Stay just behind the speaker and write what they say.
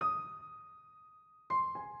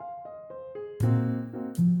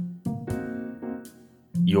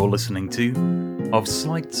You're listening to Of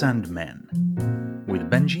Sleights and Men with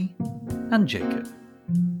Benji and Jacob.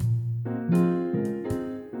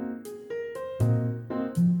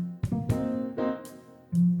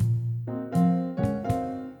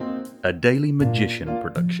 A Daily Magician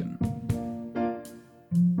production.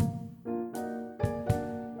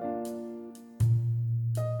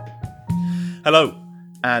 Hello,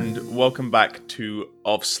 and welcome back to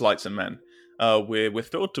Of Sleights and Men. We're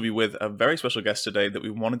thrilled to be with a very special guest today that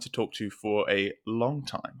we wanted to talk to for a long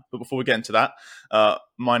time. But before we get into that,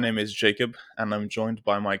 my name is Jacob, and I'm joined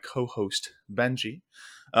by my co-host Benji.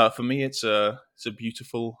 For me, it's a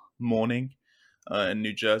beautiful morning in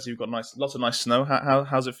New Jersey. We've got lots of nice snow.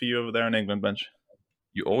 How's it for you over there in England, Benji?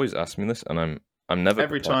 You always ask me this, and I'm never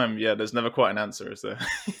Every prepared. time. Yeah, there's never quite an answer, is there?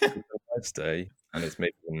 It's a nice day, and it's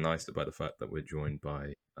made even nicer by the fact that we're joined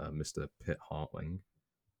by Mr. Pitt Hartling.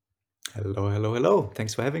 Hello.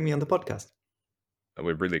 Thanks for having me on the podcast.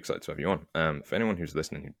 We're really excited to have you on. For anyone who's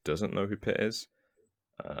listening who doesn't know who Pitt is,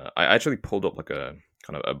 I actually pulled up like a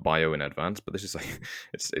kind of a bio in advance, but this is like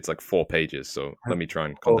it's like 4 pages, so let me try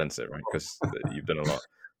and condense it, right? Because you've done a lot.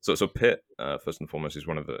 So Pitt, first and foremost, is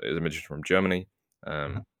a magician from Germany,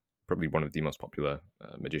 probably one of the most popular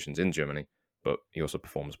magicians in Germany. But he also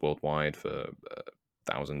performs worldwide for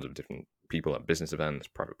thousands of different people at business events,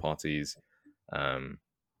 private parties.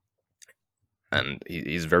 And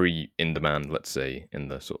he's very in demand, let's say, in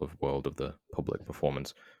the sort of world of the public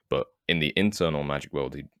performance. But in the internal magic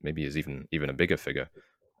world, he maybe is even a bigger figure.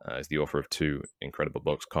 He's the author of 2 incredible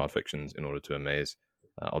books, Card Fictions, In Order to Amaze.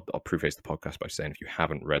 I'll preface the podcast by saying if you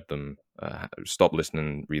haven't read them, stop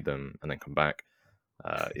listening, read them, and then come back.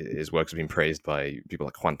 His works have been praised by people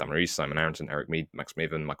like Juan Tamariz, Simon Aronson, Eric Mead, Max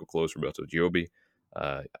Maven, Michael Close, Roberto Giobbi.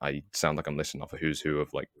 I sound like I'm listing off a who's who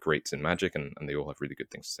of like greats in magic, and they all have really good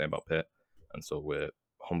things to say about Pitt. And so we're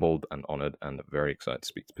humbled and honored and very excited to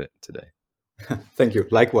speak to Pitt today. Thank you.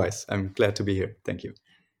 Likewise, I'm glad to be here. Thank you.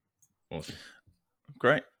 Awesome.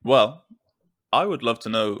 Great. Well, I would love to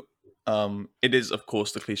know. It is, of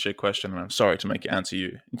course, the cliche question, and I'm sorry to make you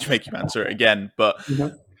answer it again. But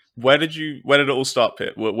where did it all start,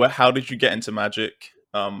 Pitt? How did you get into magic?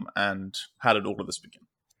 And how did all of this begin?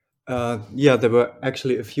 There were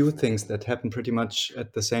actually a few things that happened pretty much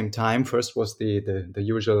at the same time. First was the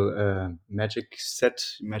usual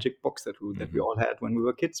magic box that we all had when we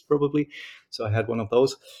were kids, probably. So I had one of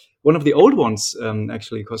those. One of the old ones,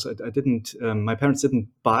 actually, because I didn't. My parents didn't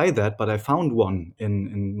buy that, but I found one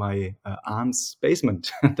in my aunt's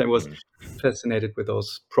basement. I was fascinated with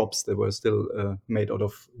those props that were still made out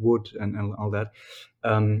of wood and all that.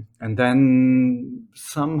 And then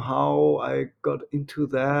somehow I got into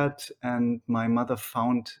that, and my mother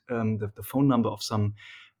found the phone number of some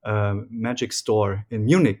magic store in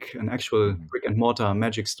Munich, an actual brick and mortar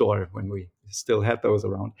magic store when we still had those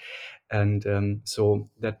around. And so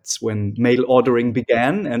that's when mail ordering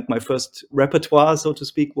began, and my first repertoire, so to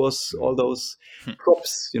speak, was all those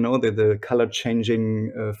props, the color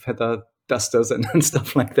changing feather dusters and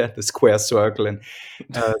stuff like that, the square circle and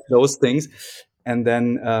those things. And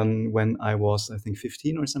then when I was, I think,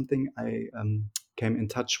 15 or something, I came in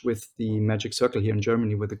touch with the Magic Circle here in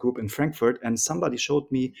Germany with a group in Frankfurt, and somebody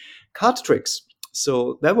showed me card tricks.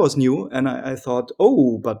 So that was new, and I thought,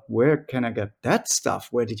 but where can I get that stuff?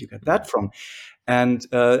 Where did you get that from? And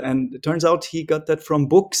it turns out he got that from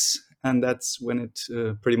books, and that's when it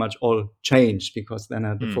pretty much all changed, because then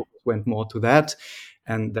the focus went more to that,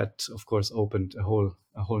 and that, of course, opened a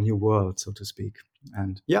whole new world, so to speak.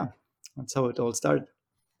 And that's how it all started.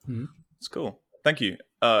 It's cool. Thank you.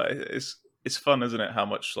 It's fun, isn't it? How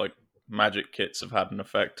much like magic kits have had an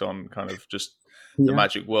effect on kind of just the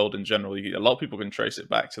magic world in general. A lot of people can trace it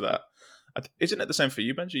back to that. Isn't it the same for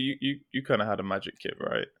you, Benji? You kind of had a magic kit,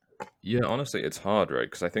 right? Yeah, honestly, it's hard, right?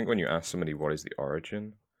 Because I think when you ask somebody what is the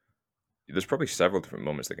origin, there's probably several different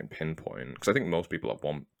moments they can pinpoint. Because I think most people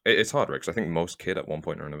it's hard, right? Because I think most kid at one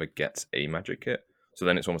point or another gets a magic kit. So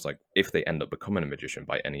then it's almost like if they end up becoming a magician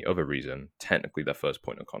by any other reason, technically their first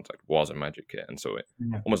point of contact was a magic kit. And so it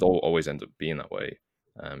almost always ends up being that way,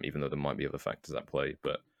 even though there might be other factors at play.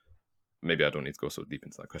 But maybe I don't need to go so deep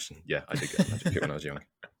into that question. Yeah, I did get a magic kit when I was young.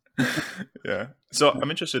 Yeah. So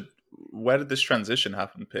I'm interested, where did this transition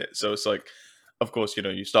happen, Pitt? So it's like, of course,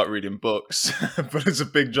 you start reading books, but it's a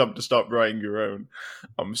big jump to start writing your own.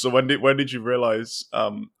 So when did you realize,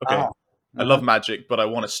 I love magic, but I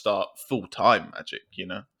want to start full-time magic,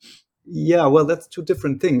 Yeah, well, that's two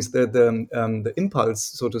different things. The impulse,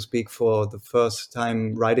 so to speak, for the first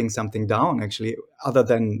time writing something down, actually, other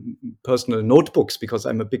than personal notebooks, because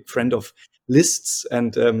I'm a big friend of lists,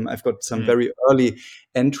 and I've got some Mm. very early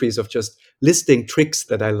entries of just listing tricks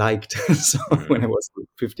that I liked. So when I Mm. was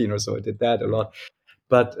 15 or so, I did that a lot.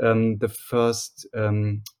 But the first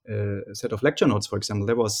set of lecture notes, for example,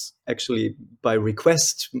 that was actually by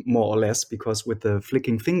request, more or less, because with the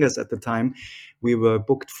Flicking Fingers at the time, we were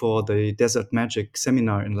booked for the Desert Magic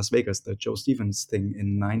seminar in Las Vegas, the Joe Stevens thing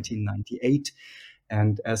in 1998.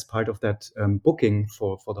 And as part of that booking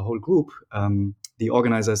for the whole group, the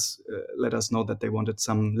organizers let us know that they wanted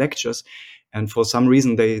some lectures. And for some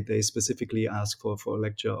reason, they specifically asked for a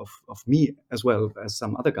lecture of me as well as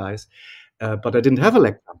some other guys. But I didn't have a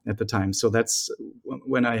lecture at the time. So that's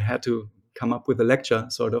when I had to come up with a lecture,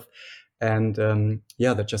 sort of. And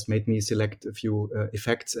yeah, that just made me select a few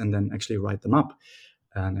effects and then actually write them up.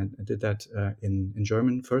 And I did that in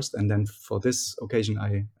German first. And then for this occasion,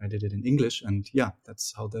 I did it in English. And yeah,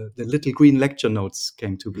 that's how the little green lecture notes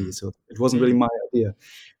came to be. So it wasn't really my idea,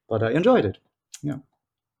 but I enjoyed it. Yeah.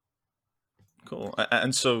 Cool.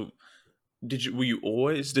 And so, did you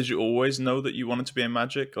always know that you wanted to be in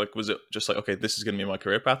magic? Like, was it just like, okay, this is going to be my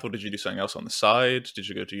career path, or did you do something else on the side? Did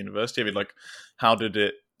you go to university? I mean, like, how did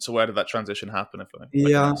it? So where did that transition happen? If I can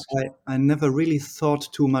Yeah, ask. I never really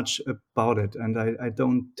thought too much about it, and I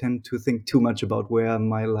don't tend to think too much about where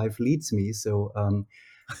my life leads me. So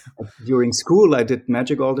during school, I did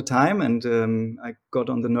magic all the time, and I got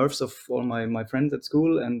on the nerves of all my friends at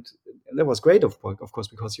school, and that was great, of course,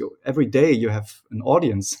 because you every day you have an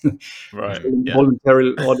audience, Right. Yeah.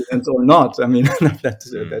 voluntary audience or not. I mean, that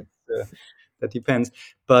Mm. that depends.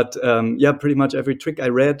 But yeah, pretty much every trick I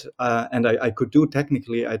read and I could do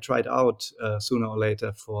technically, I tried out sooner or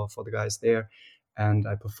later for the guys there. And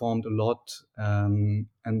I performed a lot. And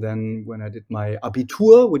then when I did my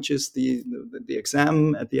Abitur, which is the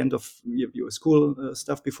exam at the end of your school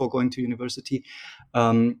stuff before going to university,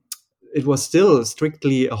 it was still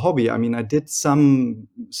strictly a hobby. I mean, I did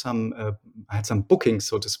I had some bookings,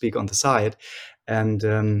 so to speak, on the side, and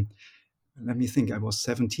let me think. I was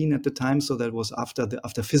 17 at the time, so that was after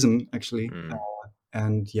FISM actually.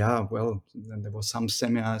 And yeah, well, then there was some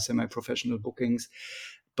semi-professional bookings,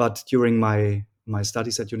 but during my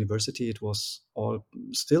studies at university, it was all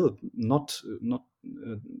still not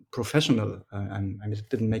professional. I mean, it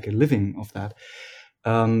didn't make a living of that.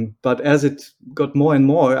 But as it got more and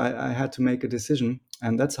more, I had to make a decision,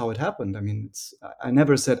 and that's how it happened. I mean, I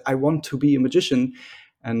never said I want to be a magician.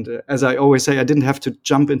 And as I always say, I didn't have to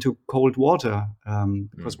jump into cold water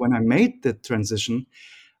because when I made the transition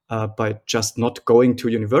by just not going to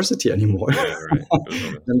university anymore, Yeah, right.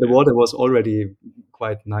 then the water was already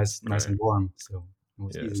quite nice Right. and warm. So it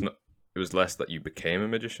was Yeah, easy. it was less that you became a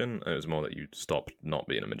magician. It was more that you stopped not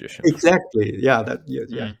being a magician. Exactly. Yeah.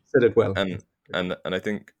 Yeah. Said it well. And I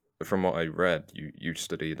think from what I read, you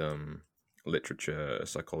studied literature,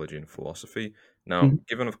 psychology, and philosophy. Now, Mhm.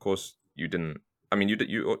 given of course you didn't, I mean you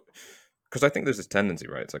because I think there's this tendency,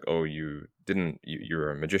 right? It's like, oh, you didn't,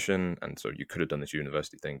 you're a magician, and so you could have done this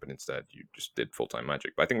university thing, but instead you just did full-time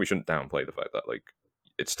magic. But I think we shouldn't downplay the fact that like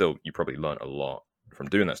it's still, you probably learned a lot from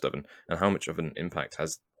doing that stuff, and how much of an impact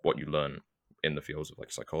has what you learn in the fields of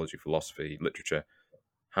like psychology, philosophy, literature,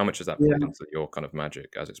 how much has that played Yeah. into your kind of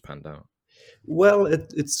magic as it's panned out? Well,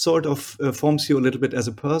 it sort of forms you a little bit as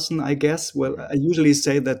a person, I guess. Well, I usually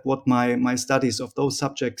say that what my studies of those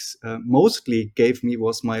subjects mostly gave me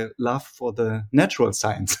was my love for the natural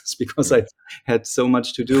sciences, because I had so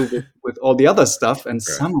much to do with all the other stuff, and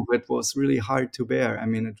Right. some of it was really hard to bear. I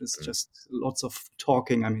mean, it was just lots of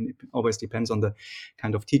talking. I mean, it always depends on the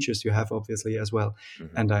kind of teachers you have, obviously, as well.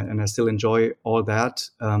 And I still enjoy all that.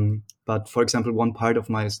 But for example, one part of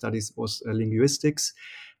my studies was linguistics.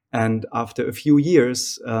 And after a few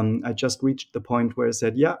years, I just reached the point where I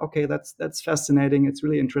said, "Yeah, okay, that's fascinating. It's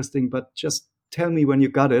really interesting, but just tell me when you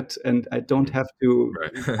got it, and I don't have to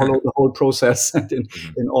Right. follow the whole process and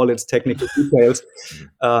in all its technical details."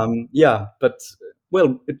 Mhm. Yeah, but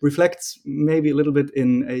well, it reflects maybe a little bit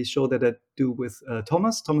in a show that I do with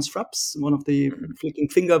Thomas Frapps, one of the Flicking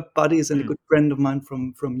Finger buddies and a good friend of mine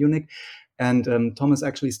from Munich. And Thomas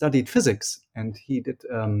actually studied physics, and he did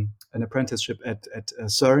an apprenticeship at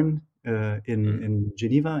CERN in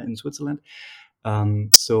Geneva, in Switzerland.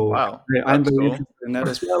 So Wow, I'm that's very cool. interested in that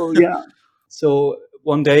as well. Yeah. So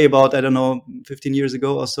one day, about, I don't know, 15 years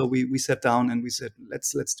ago or so, we sat down and we said,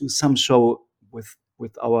 let's do some show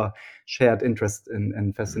with our shared interest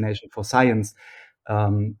and fascination for science,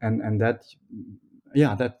 and that,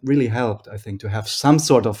 yeah, that really helped, I think, to have some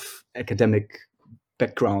sort of academic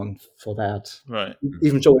background for that. Right.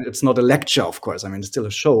 Even though it's not a lecture, of course. I mean, it's still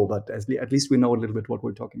a show, but at least we know a little bit what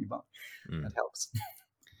we're talking about. That helps.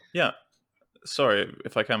 Yeah. Sorry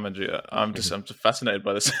if I can, Benji. I'm just fascinated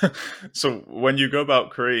by this. So when you go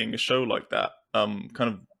about creating a show like that, kind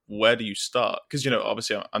of where do you start? Because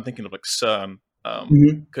obviously I'm thinking of like CERN.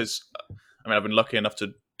 Because I mean I've been lucky enough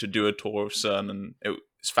to do a tour of CERN, and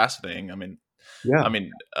it's fascinating. I mean,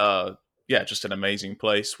 just an amazing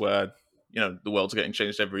place where the world's getting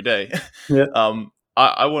changed every day. Yeah.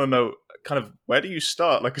 I want to know kind of where do you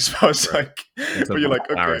start, like as far as like where you're like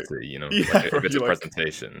clarity, okay, like if it's a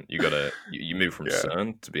presentation, you move from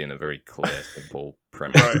CERN to being a very clear, simple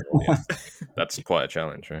premise. Right. That's quite a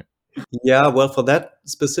challenge, right? Yeah, well, for that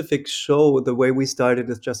specific show, the way we started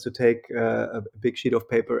is just to take a big sheet of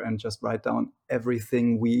paper and just write down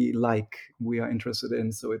everything we are interested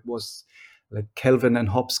in. So it was like Calvin and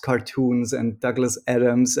Hobbes cartoons and Douglas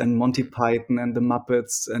Adams and Monty Python and the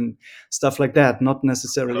Muppets and stuff like that. Not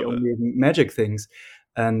necessarily only magic things.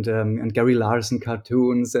 And Gary Larson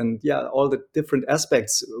cartoons and all the different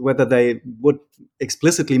aspects, whether they would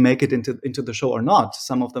explicitly make it into the show or not.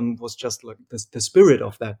 Some of them was just like the spirit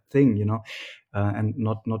of that thing, and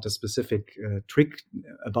not a specific trick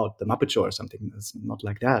about the Muppet Show or something. It's not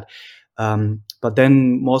like that. But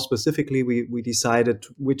then more specifically, we decided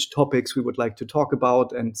which topics we would like to talk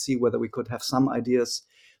about and see whether we could have some ideas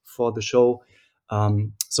for the show.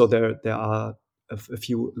 So there are a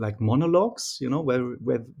few like monologues,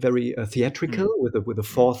 where very theatrical with a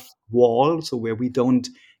fourth wall, so where we don't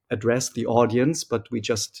address the audience, but we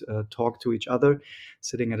just talk to each other,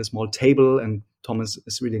 sitting at a small table, and Thomas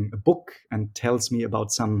is reading a book and tells me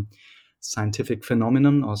about some scientific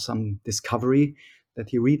phenomenon or some discovery that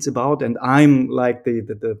he reads about, and I'm like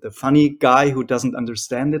the funny guy who doesn't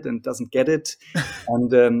understand it and doesn't get it,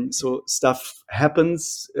 and so stuff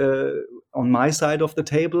happens on my side of the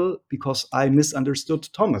table because I misunderstood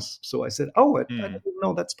Thomas. So I said, "Oh, I didn't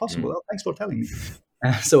know that's possible. Oh, thanks for telling me."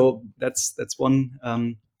 So that's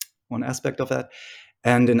one aspect of that.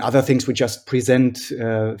 And in other things, we just present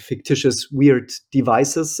fictitious, weird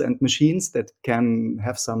devices and machines that can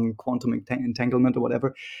have some quantum entanglement or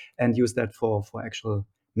whatever, and use that for actual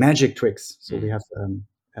magic tricks. So we have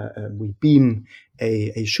we beam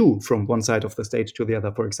a shoe from one side of the stage to the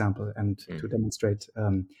other, for example, and to demonstrate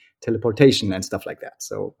teleportation and stuff like that.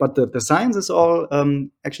 So, but the science is all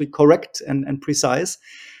actually correct and precise.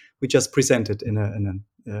 We just present it in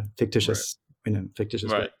a fictitious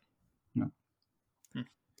way.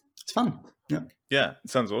 It's fun. Yeah, it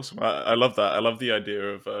sounds awesome. I love that. I love the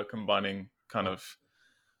idea of combining kind of.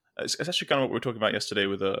 It's actually kind of what we were talking about yesterday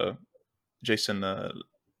with Jason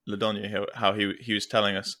Ladonia, how he was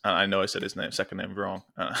telling us, and I know I said his second name wrong.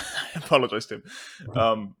 I apologize to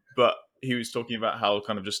him. But he was talking about how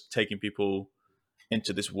kind of just taking people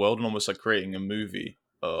into this world and almost like creating a movie.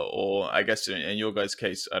 Or I guess in your guys'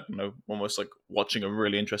 case, I don't know, almost like watching a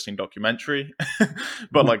really interesting documentary,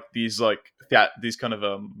 but like these kind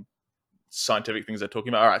of scientific things they're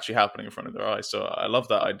talking about are actually happening in front of their eyes. So I love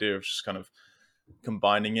that idea of just kind of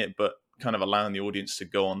combining it, but kind of allowing the audience to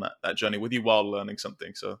go on that journey with you while learning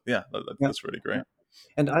something. So that's really great.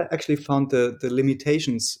 And I actually found the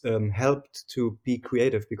limitations helped to be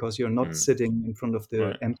creative, because you're not sitting in front of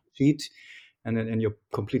the empty sheet and you're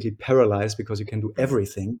completely paralyzed because you can do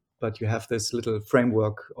everything, but you have this little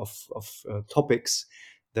framework of topics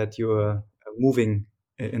that you're moving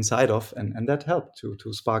inside of, and that helped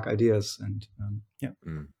to spark ideas. And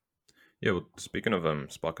well, speaking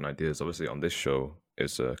of sparking ideas, obviously on this show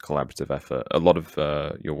is a collaborative effort. A lot of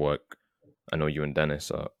your work, I know you and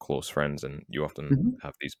Dennis are close friends, and you often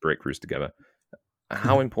have these breakthroughs together.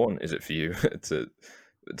 How important is it for you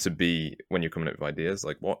to be, when you're coming up with ideas,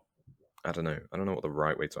 like what? I don't know what the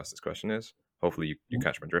right way to ask this question is. Hopefully you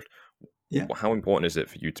catch my drift. Yeah. How important is it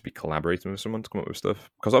for you to be collaborating with someone to come up with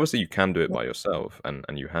stuff? Because obviously you can do it by yourself, and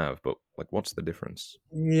you have, but like, what's the difference?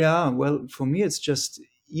 Yeah, well, for me, it's just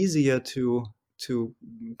easier to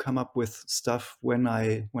come up with stuff when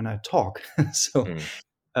I talk. So,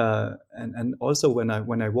 and also when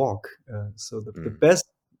I walk. So the best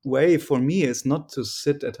way for me is not to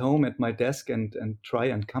sit at home at my desk and try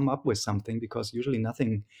and come up with something, because usually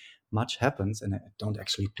nothing much happens, and I don't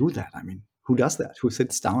actually do that. I mean, who does that? Who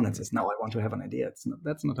sits down and says, "Now I want to have an idea"?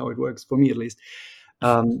 That's not how it works for me, at least.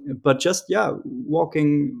 But just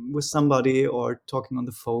walking with somebody or talking on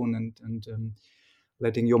the phone and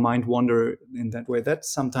letting your mind wander in that way, that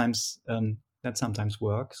sometimes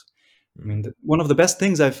works. I mean, one of the best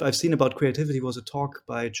things I've seen about creativity was a talk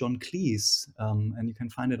by John Cleese, and you can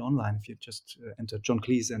find it online if you just enter John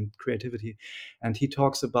Cleese and creativity, and he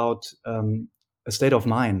talks about a state of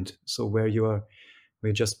mind, so where you're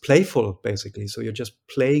you're just playful, basically. So you're just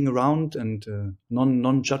playing around and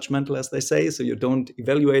non-judgmental, as they say. So you don't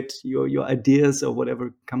evaluate your ideas or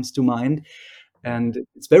whatever comes to mind. And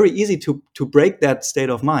it's very easy to break that state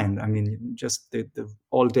of mind. I mean, just the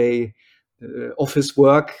all day office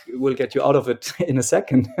work will get you out of it in a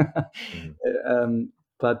second.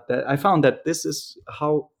 But I found that this is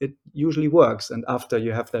how it usually works. And after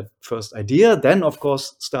you have that first idea, then of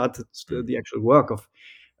course started the actual work of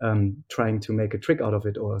trying to make a trick out of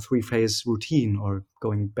it, or a 3-phase routine, or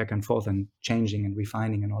going back and forth and changing and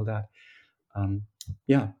refining and all that.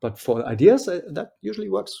 But for ideas, that usually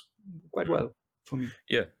works quite well for me.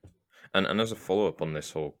 Yeah. And as a follow-up on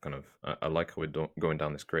this whole kind of, I like how we're going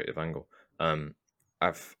down this creative angle.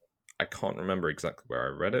 I can't remember exactly where I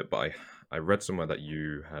read it, but I read somewhere that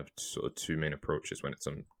you have sort of two main approaches when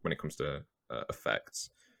it comes to effects,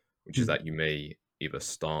 which is that you may either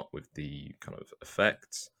start with the kind of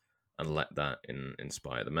effects and let that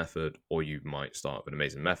inspire the method, or you might start with an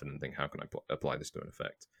amazing method and think, how can I apply this to an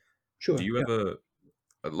effect? Sure. Do you ever,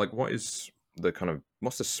 like, what's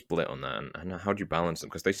the split on that, and how do you balance them?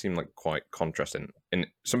 Because they seem like quite contrasting. And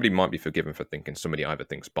somebody might be forgiven for thinking somebody either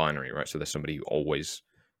thinks binary, right? So there's somebody who always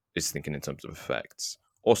is thinking in terms of effects,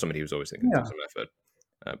 or somebody who's always thinking in terms of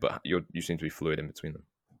method. But you seem to be fluid in between them.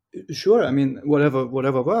 Sure. I mean, whatever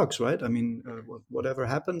works, right? I mean, whatever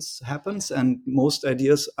happens, and most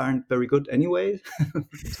ideas aren't very good anyway.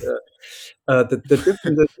 The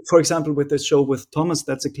difference, for example, with this show with Thomas,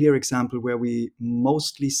 that's a clear example where we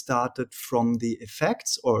mostly started from the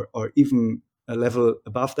effects, or even a level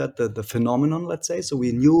above that, the phenomenon, let's say. So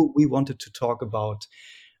we knew we wanted to talk about,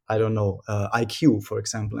 I don't know, IQ, for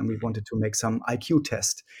example, and we wanted to make some IQ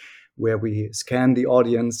test where we scan the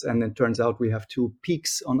audience, and it turns out we have two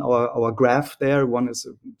peaks on our graph there. One is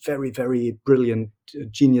a very, very brilliant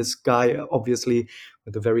genius guy, obviously,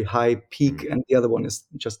 with a very high peak, and the other one is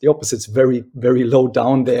just the opposite. It's very, very low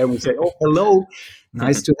down there. We say, oh, hello,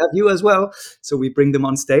 nice to have you as well. So we bring them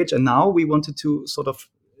on stage, and now we wanted to sort of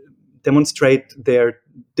demonstrate their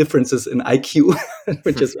differences in IQ,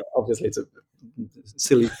 which is obviously, it's a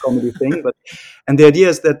silly comedy thing, and the idea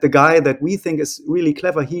is that the guy that we think is really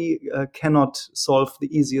clever, he cannot solve the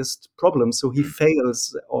easiest problem, so he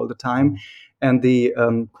fails all the time. And the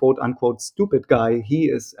quote unquote stupid guy, he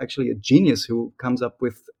is actually a genius who comes up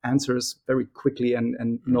with answers very quickly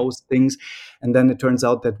and knows things. And then it turns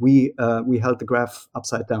out that we held the graph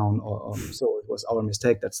upside down, or so it was our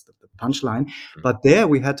mistake. That's the punchline. But there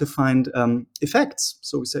we had to find effects.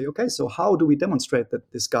 So we say, okay, so how do we demonstrate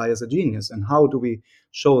that this guy is a genius, and how do we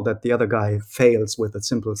show that the other guy fails with the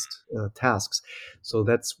simplest tasks? So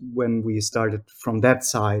that's when we started from that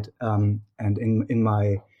side. And in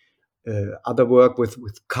my other work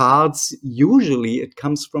with cards, usually it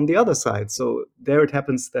comes from the other side. So there it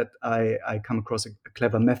happens that I come across a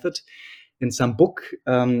clever method in some book,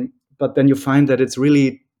 but then you find that it's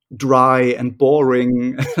really dry and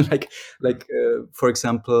boring. like for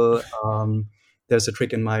example, there's a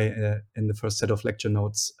trick in the first set of lecture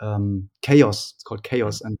notes, chaos. It's called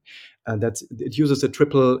chaos, and it uses a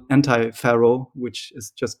triple anti-pharaoh, which is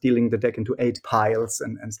just dealing the deck into 8 piles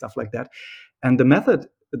and stuff like that. And the method,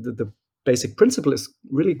 the basic principle, is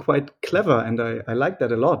really quite clever, and I like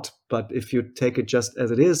that a lot. But if you take it just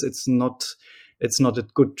as it is, it's not a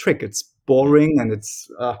good trick. It's boring, and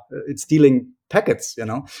it's dealing packets,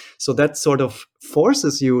 So that sort of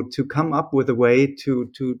forces you to come up with a way to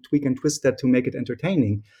tweak and twist that to make it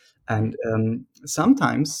entertaining. And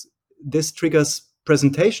sometimes this triggers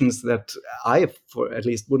presentations that I, for at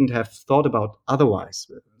least, wouldn't have thought about otherwise.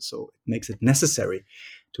 So it makes it necessary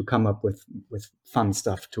to come up with fun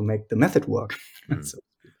stuff to make the method work. So,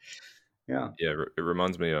 it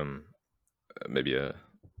reminds me maybe an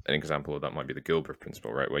example of that might be the Gilbreth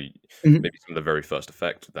principle, right? Where maybe some of the very first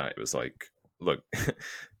effect of that, it was like, look,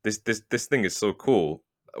 this thing is so cool.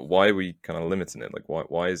 Why are we kind of limiting it? Like,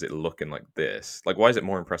 why is it looking like this? Like, why is it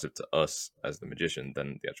more impressive to us as the magician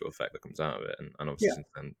than the actual effect that comes out of it? And obviously since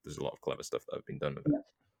then, there's a lot of clever stuff that have been done with it.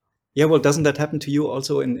 Yeah, well, doesn't that happen to you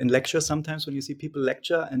also in lectures sometimes, when you see people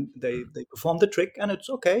lecture and they perform the trick and it's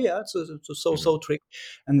okay, it's a so-so trick,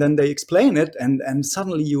 and then they explain it and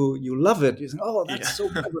suddenly you love it. You think, oh, that's so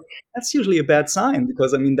clever. That's usually a bad sign,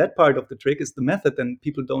 because I mean that part of the trick is the method and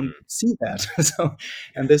people don't see that. So,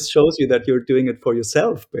 and this shows you that you're doing it for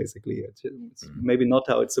yourself, basically. It's maybe not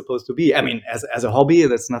how it's supposed to be. I mean, as a hobby,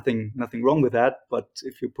 there's nothing wrong with that. But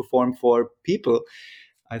if you perform for people,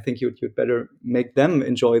 I think you'd better make them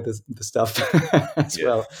enjoy the stuff as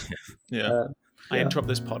well. I interrupt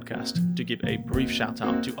this podcast to give a brief shout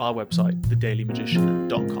out to our website,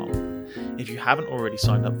 thedailymagician.com. If you haven't already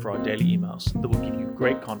signed up for our daily emails that will give you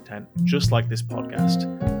great content just like this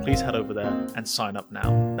podcast, please head over there and sign up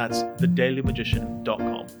now. That's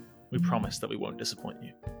thedailymagician.com. We promise that we won't disappoint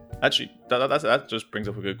you. Actually, that just brings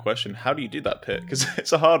up a good question. How do you do that, Pit? Because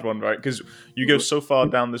it's a hard one, right? Because you go so far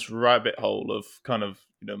down this rabbit hole of kind of,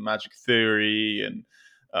 magic theory, and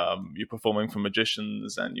you're performing for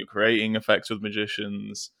magicians and you're creating effects with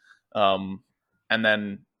magicians. And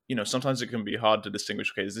then, sometimes it can be hard to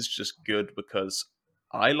distinguish, okay, is this just good because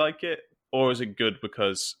I like it? Or is it good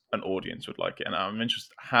because an audience would like it? And I'm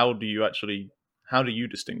interested, how do you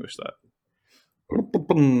distinguish that?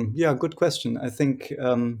 Yeah, good question. I think,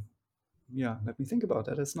 let me think about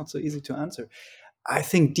that. It's not so easy to answer. I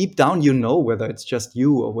think deep down, whether it's just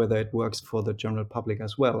you or whether it works for the general public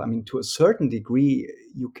as well. I mean, to a certain degree,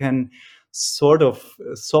 you can sort of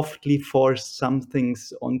softly force some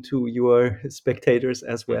things onto your spectators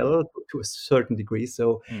as well, to a certain degree.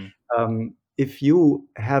 So if you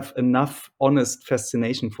have enough honest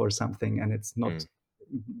fascination for something and it's not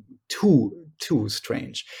too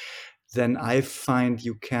strange, then I find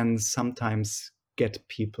you can sometimes get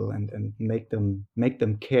people and make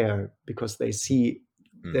them care because they see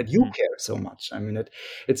that you care so much. I mean,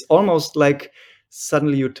 it's almost like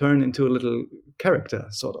suddenly you turn into a little character,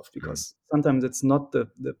 sort of, because sometimes it's not the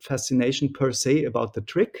fascination per se about the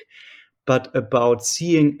trick, but about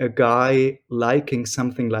seeing a guy liking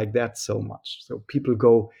something like that so much. So people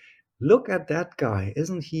go, look at that guy,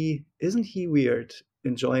 isn't he weird,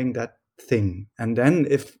 enjoying that thing? And then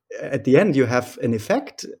if at the end you have an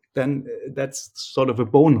effect, then that's sort of a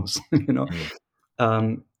bonus.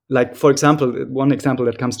 Like, for example, one example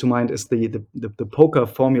that comes to mind is the poker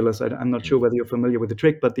formulas. I'm not sure whether you're familiar with the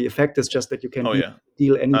trick, but the effect is just that you can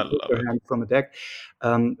deal any poker hand from a deck.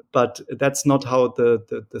 But that's not how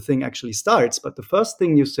the thing actually starts. But the first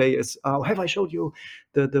thing you say is, oh, have I showed you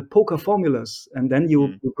the poker formulas? And then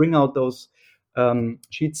you bring out those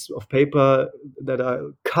sheets of paper that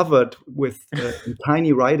are covered with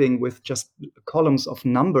tiny writing with just columns of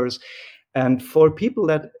numbers. And for people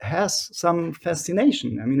that has some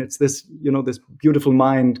fascination, I mean, it's this, this beautiful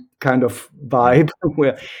mind kind of vibe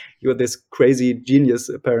where you're this crazy genius,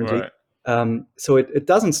 apparently. Right. So it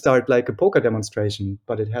doesn't start like a poker demonstration,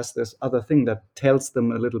 but it has this other thing that tells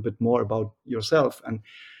them a little bit more about yourself. And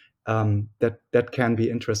that can be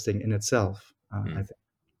interesting in itself, I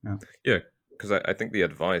think. Yeah, because I think the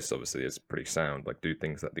advice, obviously, is pretty sound, like do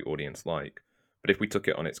things that the audience like. But if we took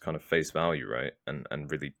it on its kind of face value, right, and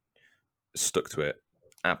really stuck to it,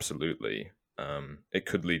 absolutely, it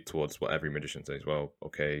could lead towards what every magician says. Well,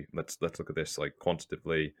 okay, let's look at this like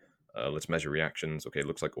quantitatively. Let's measure reactions. Okay, it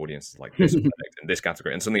looks like audiences like this in this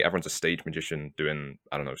category, and suddenly everyone's a stage magician doing,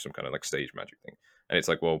 I don't know, some kind of like stage magic thing. And it's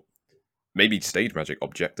like, well, maybe stage magic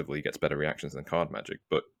objectively gets better reactions than card magic,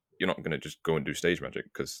 but you're not going to just go and do stage magic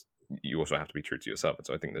because you also have to be true to yourself. And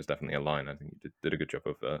so I think there's definitely a line. I think you did a good job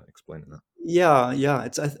of explaining that. Yeah.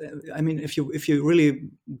 It's. I mean, if you really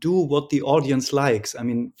do what the audience likes, I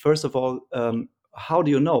mean, first of all, how do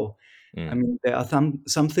you know? I mean, there are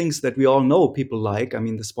some things that we all know people like. I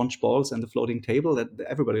mean, the sponge balls and the floating table, that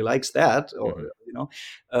everybody likes that, or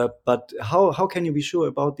but how can you be sure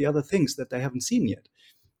about the other things that they haven't seen yet?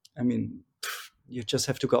 I mean, you just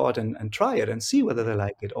have to go out and try it and see whether they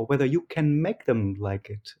like it, or whether you can make them like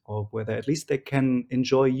it, or whether at least they can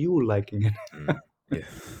enjoy you liking it.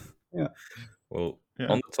 Yeah. Well,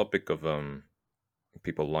 on the topic of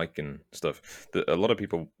people liking stuff, a lot of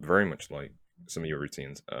people very much like some of your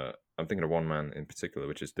routines. I'm thinking of one man in particular,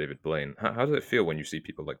 which is David Blaine. How does it feel when you see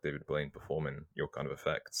people like David Blaine performing your kind of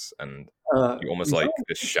effects, and you're almost like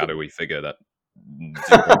this shadowy figure that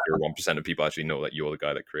 0.01% of people actually know that you're the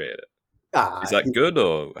guy that created it? Is that good,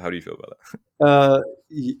 or how do you feel about that?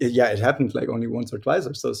 Yeah, it happened like only once or twice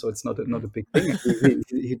or so it's not a big thing.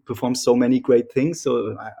 He performs so many great things,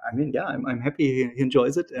 so I mean, yeah, I'm happy he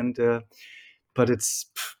enjoys it, and but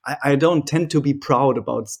I don't tend to be proud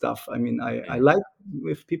about stuff. I mean, I like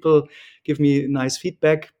if people give me nice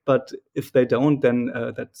feedback, but if they don't, then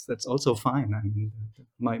that's also fine. I mean,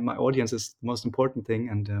 my audience is the most important thing.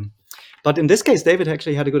 And but in this case, David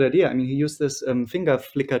actually had a good idea. I mean, he used this finger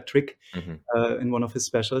flicker trick in one of his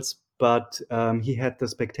specials, but he had the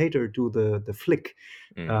spectator do the flick,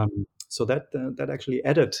 so that actually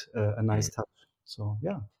added a nice touch. So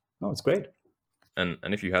yeah, no, it's great. And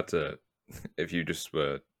if you had to, if you just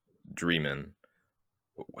were dreaming,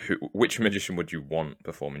 which magician would you want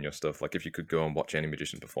performing your stuff? Like, if you could go and watch any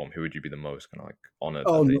magician perform, who would you be the most kind of like honored?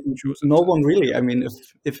 Oh, no one really. I mean,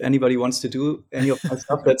 if anybody wants to do any of my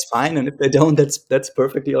stuff, that's fine, and if they don't, that's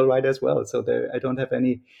perfectly all right as well. So I don't have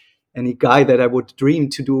any guy that I would dream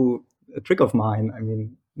to do a trick of mine. I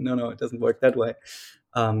mean, no, it doesn't work that way.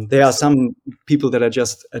 There are some people that I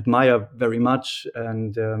just admire very much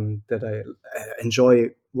and that I enjoy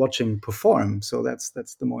watching perform. So that's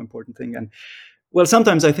the more important thing. And well,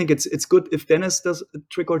 sometimes I think it's good if Dennis does a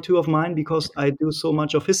trick or two of mine because I do so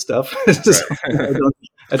much of his stuff. So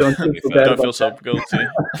I don't feel so bad. Don't feel so guilty.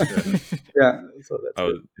 Yeah, so that's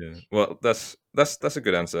good. Yeah. Well, that's a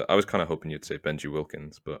good answer. I was kind of hoping you'd say Benji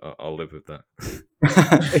Wilkins, but I'll live with that.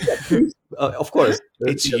 Of course,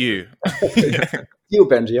 It's you. You,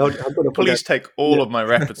 Benji. How could I Please forget? take all of my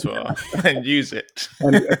repertoire and use it.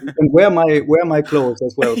 And wear my clothes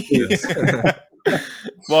as well, please.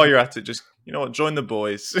 While you're at it, just you know what, join the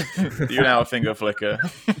boys. Do an hour finger flicker.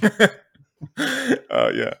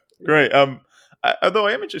 Yeah, great. Although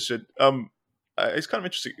I am interested, it's kind of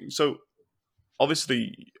interesting. So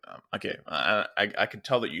obviously, okay, I can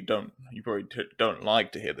tell that you probably don't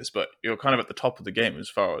like to hear this, but you're kind of at the top of the game as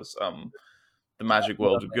far as the magic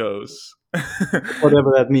world goes.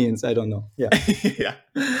 Whatever that means, I don't know. Yeah. Yeah.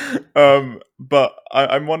 But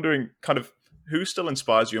I'm wondering, kind of, who still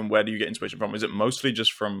inspires you, and where do you get inspiration from? Is it mostly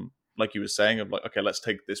just from, like you were saying, of like, okay, let's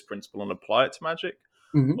take this principle and apply it to magic,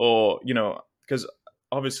 or because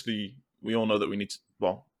obviously we all know that we need to.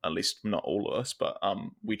 Well, at least not all of us, but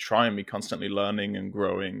we try and be constantly learning and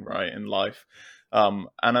growing, right, in life. And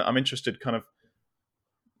I'm interested, kind of,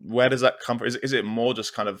 where does that come from? Is it more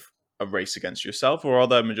just kind of a race against yourself, or are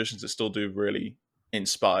there magicians that still do really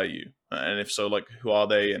inspire you? And if so, like, who are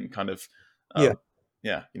they? And kind of,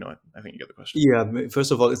 yeah, I think you get the question. Yeah,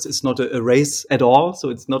 first of all, it's not a race at all. So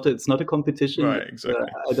it's not a competition. Right, exactly.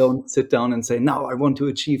 I don't sit down and say, now I want to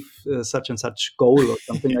achieve such and such goal or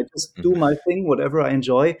something. I just do my thing, whatever I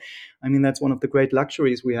enjoy. I mean, that's one of the great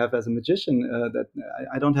luxuries we have as a magician, that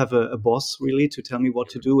I don't have a boss really to tell me what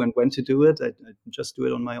to do and when to do it. I just do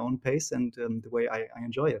it on my own pace and the way I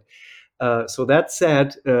enjoy it. So that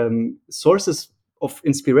said, sources of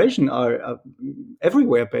inspiration are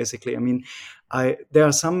everywhere, basically. I mean, there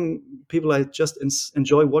are some people I just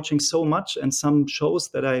enjoy watching so much, and some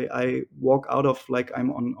shows that I walk out of like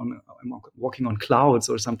I'm walking on clouds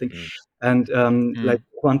or something. And like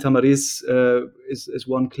Juan Tamariz is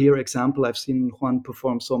one clear example. I've seen Juan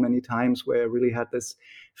perform so many times where I really had this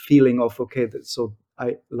feeling of, okay, so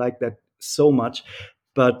I like that so much.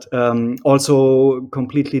 But also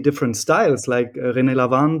completely different styles, like René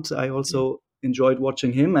Lavant. I also enjoyed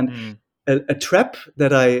watching him. And a trap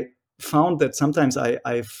that I found that sometimes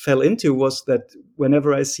I fell into was that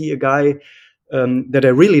whenever I see a guy that I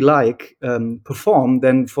really like perform,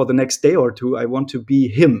 then for the next day or two I want to be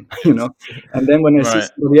him, And then when I see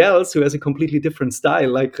somebody else who has a completely different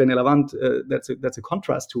style, like René Lavant, that's a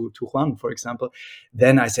contrast to Juan, for example.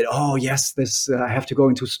 Then I said, oh yes, this I have to go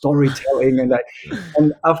into storytelling,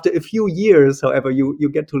 and after a few years, however, you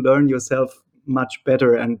get to learn yourself much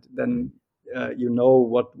better, and then you know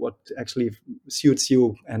what actually suits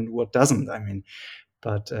you and what doesn't. I mean.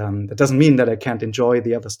 But that doesn't mean that I can't enjoy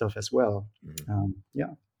the other stuff as well. Yeah,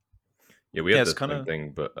 we had the same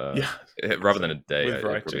thing, but rather than a day, it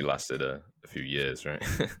probably lasted a few years, right?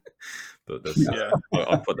 But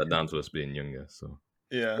I'll put that down to us being younger. So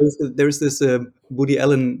yeah, there's this Woody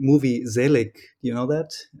Allen movie, Zelig. You know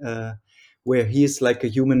that, where he is like a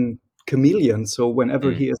human chameleon. So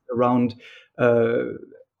whenever he is around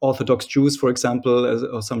Orthodox Jews, for example,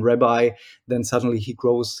 or some rabbi, then suddenly he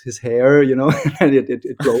grows his hair, and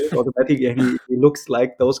it grows automatically, and he looks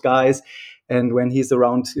like those guys. And when he's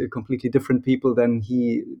around completely different people, then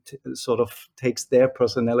he sort of takes their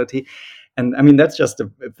personality. And I mean, that's just a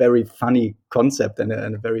very funny concept and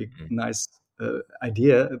a very nice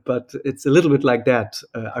idea, but it's a little bit like that,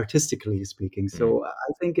 artistically speaking. So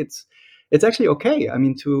I think it's actually okay. I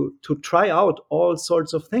mean, to try out all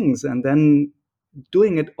sorts of things and then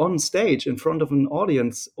doing it on stage in front of an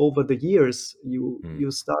audience over the years,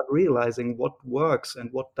 you start realizing what works and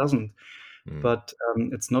what doesn't. But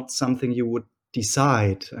it's not something you would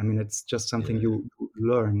decide. I mean, it's just something you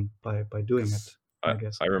learn by doing it, I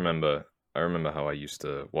guess. I remember how I used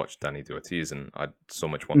to watch Danny Ortiz, and I so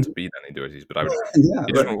much want to be Danny Ortiz, but I would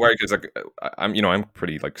it just won't work because like I'm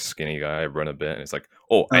pretty like skinny guy. I run a bit, and it's like,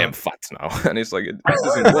 I am fat now, and it's like it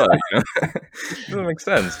doesn't work. It doesn't make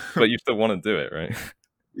sense, but you still want to do it, right?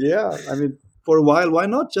 Yeah, I mean, for a while, why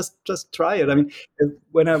not just try it? I mean,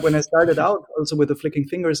 when I started out also with the Flicking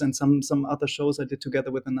Fingers and some other shows I did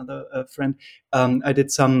together with another friend, I did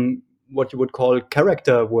some what you would call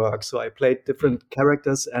character work. So I played different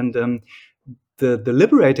characters, and the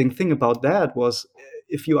liberating thing about that was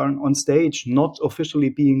if you are on stage not officially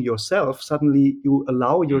being yourself, suddenly you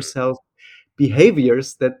allow yourself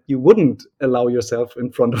behaviors that you wouldn't allow yourself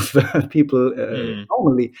in front of people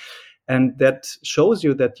normally. and that shows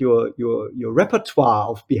you that your repertoire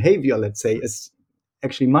of behavior, let's say, is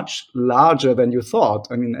actually much larger than you thought.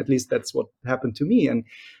 I mean, at least that's what happened to me. And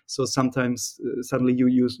so sometimes suddenly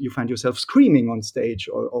you find yourself screaming on stage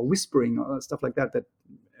or whispering or stuff like that. That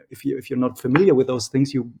if you're not familiar with those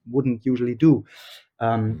things, you wouldn't usually do.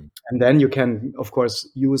 And then you can, of course,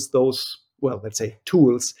 use those, well, let's say,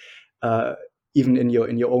 tools even in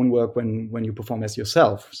your own work when you perform as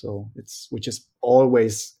yourself. So which is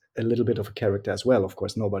always a little bit of a character as well. Of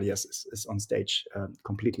course, nobody is on stage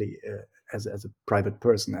completely as a private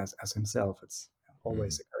person as himself. It's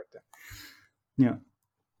always a character.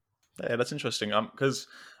 Yeah, that's interesting. Because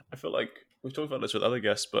I feel like we've talked about this with other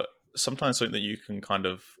guests, but sometimes something that you can kind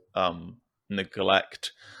of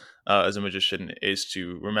neglect as a magician is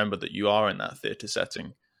to remember that you are in that theatre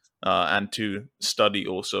setting, and to study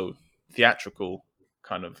also theatrical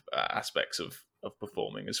kind of aspects of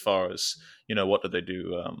performing, as far as, what do they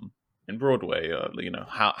do in Broadway,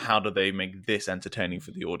 how do they make this entertaining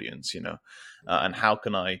for the audience, and how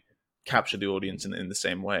can I capture the audience in the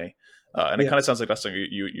same way. And it kind of sounds like that's something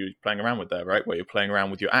you're playing around with there, right? Where you're playing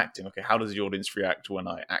around with your acting. Okay, how does the audience react when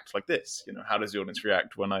I act like this? How does the audience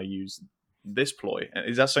react when I use this ploy? And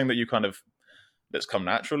is that something that that's come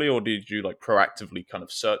naturally, or did you like proactively kind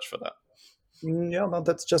of search for that? Yeah, no,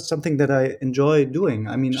 that's just something that I enjoy doing.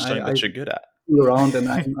 I mean, something that you're good at. Around, and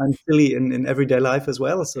I'm silly in everyday life as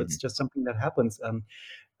well. So it's just something that happens.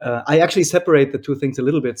 I actually separate the two things a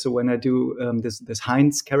little bit. So when I do this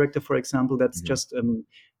Heinz character, for example, that's just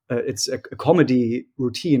it's a comedy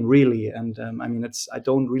routine, really. And I mean, I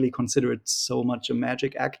don't really consider it so much a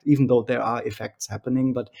magic act, even though there are effects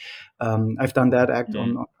happening. But I've done that act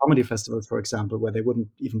on comedy festivals, for example, where they wouldn't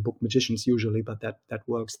even book magicians usually, but that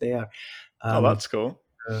works there. Oh, that's cool.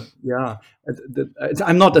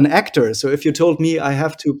 I'm not an actor, so if you told me I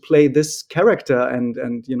have to play this character and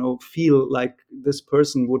feel like this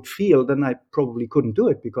person would feel, then I probably couldn't do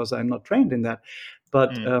it because I'm not trained in that.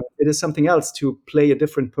 But it is something else to play a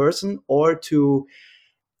different person or to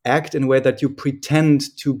act in a way that you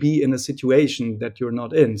pretend to be in a situation that you're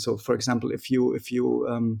not in. So, for example, if you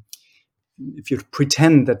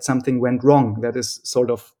pretend that something went wrong, that is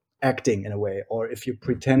sort of acting in a way, or if you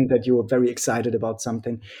pretend that you are very excited about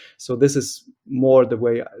something. So this is more the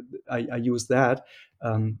way I use that.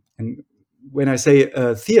 And when I say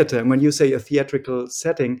theater, and when you say a theatrical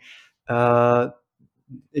setting,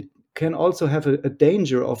 it can also have a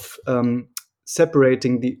danger of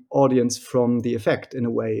separating the audience from the effect in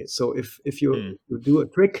a way. So if you do a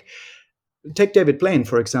trick, take David Blaine,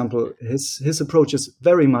 for example. His approach is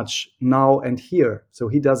very much now and here. So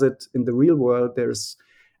he does it in the real world.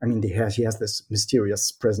 He has this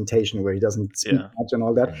mysterious presentation where he doesn't speak much and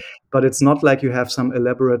all that, but it's not like you have some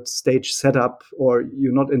elaborate stage setup, or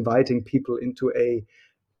you're not inviting people into a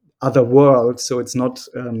other world. So it's not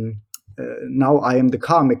now I am the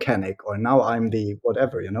car mechanic, or now I'm the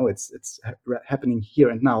whatever. It's happening here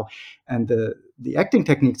and now, and the acting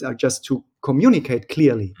techniques are just to communicate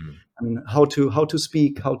clearly. I mean, how to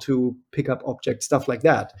speak, how to pick up objects, stuff like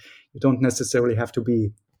that. You don't necessarily have to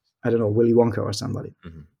be, I don't know, Willy Wonka or somebody.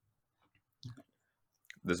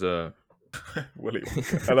 There's a Willy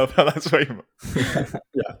Wonka. I love how that's what you.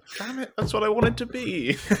 Yeah. Damn it! That's what I wanted to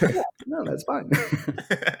be. No, that's fine.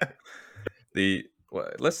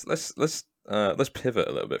 Let's pivot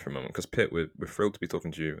a little bit for a moment, because Pitt, we're thrilled to be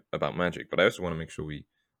talking to you about magic, but I also want to make sure we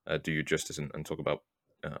do you justice and talk about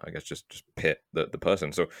I guess just Pitt, the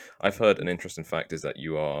person. So I've heard an interesting fact is that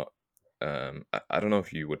you are. I don't know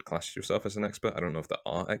if you would class yourself as an expert. I don't know if there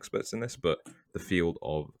are experts in this, but the field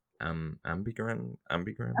of ambigram,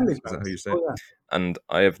 is that how you say it? Oh, yeah. And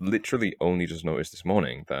I have literally only just noticed this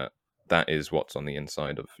morning that is what's on the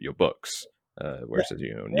inside of your books, where it says,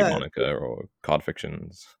 mnemonic or card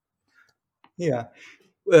fictions. Yeah.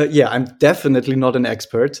 I'm definitely not an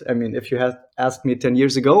expert. I mean, if you had asked me 10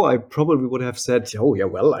 years ago, I probably would have said, oh, yeah,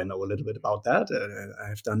 well, I know a little bit about that.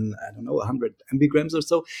 I've done, 100 ambigrams or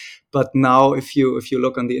so. But now if you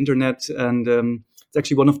look on the internet, and it's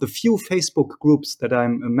actually one of the few Facebook groups that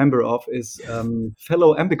I'm a member of, is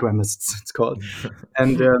Fellow Ambigramists, it's called.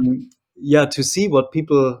 And to see what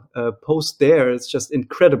people post there, it's just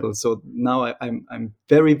incredible. So now I'm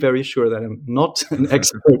very, very sure that I'm not an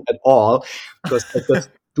expert at all, because I just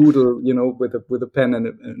doodle, with a pen and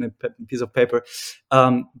a piece of paper.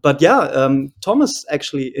 Thomas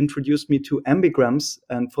actually introduced me to ambigrams.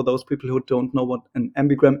 And for those people who don't know what an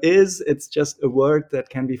ambigram is, it's just a word that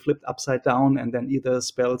can be flipped upside down and then either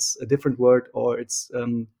spells a different word, or it's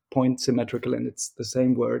point symmetrical and it's the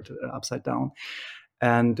same word upside down.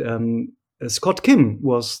 And Scott Kim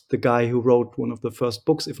was the guy who wrote one of the first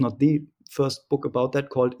books, if not the first book about that,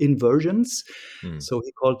 called Inversions. So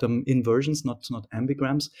he called them inversions, not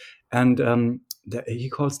ambigrams. And he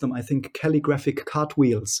calls them, I think, calligraphic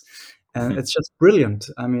cartwheels. And it's just brilliant.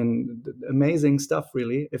 I mean, amazing stuff,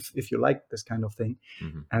 really, if you like this kind of thing.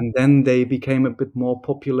 And then they became a bit more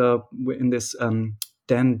popular in this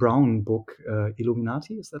Dan Brown book,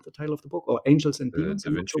 Illuminati. Is that the title of the book? Or Angels and Demons?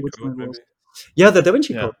 Da Vinci Code, maybe? Yeah, the Da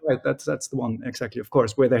Vinci Code. Right, that's the one, exactly, of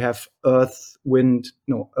course, where they have earth,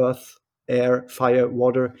 air, fire,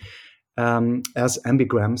 water as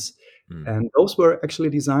ambigrams. And those were actually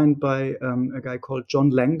designed by a guy called John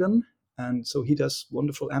Langdon. And so he does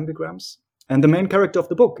wonderful ambigrams. And the main character of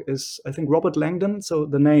the book is, I think, Robert Langdon. So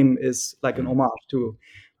the name is like an homage to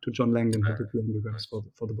John Langdon, who did the ambigrams for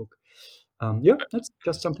the book. That's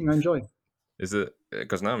just something I enjoy. Is it,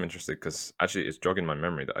 because now I'm interested, because actually it's jogging my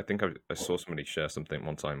memory that I think I saw somebody share something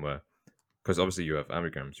one time where, because obviously you have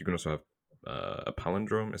ambigrams, you can also have a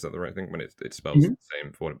palindrome. Is that the right thing? When it spells the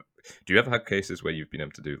same for. Do you ever have cases where you've been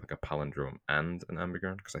able to do like a palindrome and an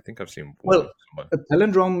ambigram? Because I think I've seen one somewhere. A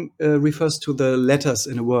palindrome refers to the letters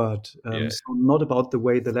in a word, so not about the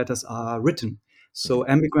way the letters are written. So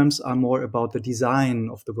ambigrams are more about the design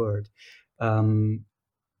of the word. And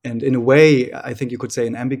in a way, I think you could say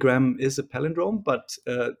an ambigram is a palindrome, but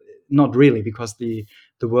not really, because the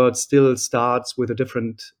word still starts with a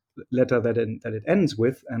different letter that it ends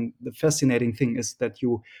with. And the fascinating thing is that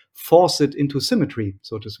you force it into symmetry,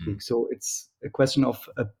 so to speak. So it's a question of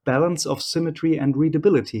a balance of symmetry and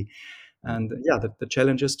readability. And the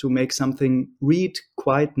challenge is to make something read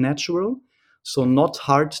quite natural, so not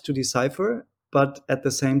hard to decipher, but at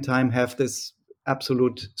the same time have this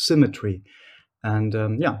absolute symmetry. And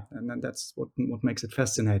and then that's what makes it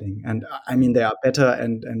fascinating. And I mean, there are better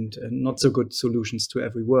and not so good solutions to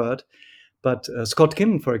every word. But Scott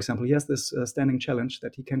Kim, for example, he has this standing challenge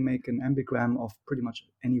that he can make an ambigram of pretty much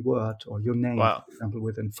any word or your name, for example,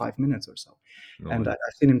 within 5 minutes or so. And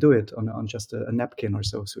I've seen him do it on just a napkin or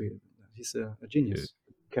so. So he's a genius.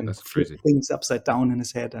 Can flip things upside down in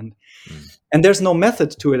his head, and there's no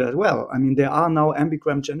method to it as well. I mean, there are now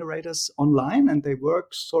ambigram generators online, and they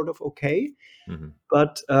work sort of okay.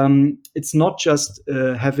 But it's not just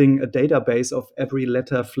having a database of every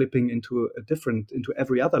letter flipping into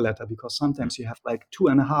every other letter, because sometimes you have like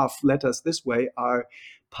 2.5 letters this way are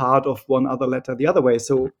part of one other letter the other way.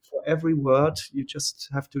 So for every word, you just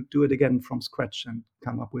have to do it again from scratch and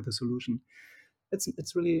come up with a solution.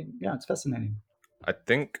 It's really, it's fascinating. I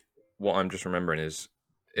think what I'm just remembering is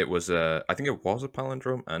I think it was a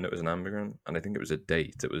palindrome and it was an ambigram, and I think it was a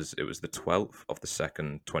date. It was the 12th of the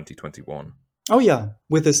 2nd, 2021. Oh yeah,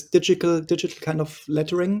 with this digital kind of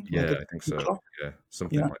lettering. Yeah, I think so. Clock. Yeah,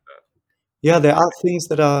 something like that. Yeah, there are things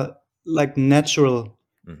that are like natural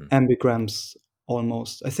ambigrams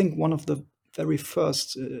almost. I think one of the very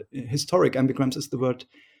first historic ambigrams is the word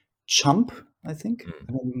chump, I think.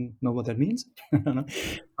 I don't even know what that means.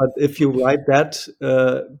 But if you write that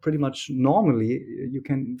pretty much normally, you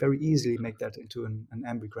can very easily make that into an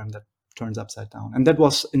ambigram that turns upside down. And that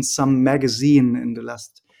was in some magazine in the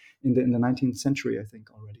 19th century, I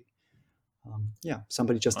think, already.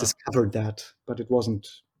 Somebody just discovered that, but it wasn't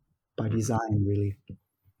by design, really.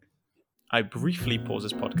 I briefly pause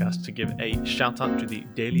this podcast to give a shout out to the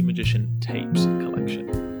Daily Magician Tapes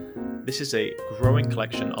collection. This is a growing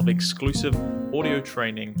collection of exclusive audio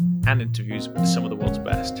training and interviews with some of the world's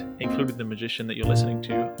best, including the magician that you're listening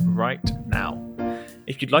to right now.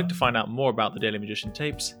 If you'd like to find out more about the Daily Magician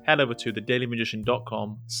Tapes, head over to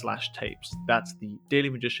thedailymagician.com/tapes. That's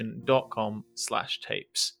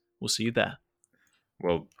thedailymagician.com/tapes. We'll see you there.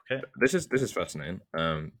 Well, this is fascinating,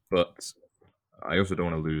 but I also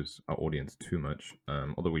don't want to lose our audience too much.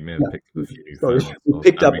 Although we may have picked up a few new things. We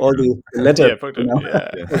picked up all the letters.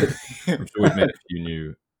 I'm sure we've made a few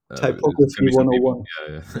new. Typography 101.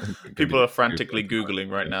 People are frantically Googling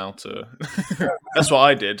right now That's what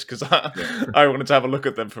I did, because I wanted to have a look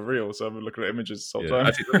at them for real, so I've been looking at images the whole time.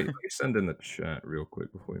 Actually, let me send in the chat real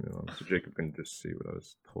quick before we move on, so Jacob can just see what I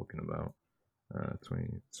was talking about.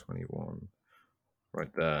 2021.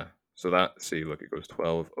 Right there. So look, it goes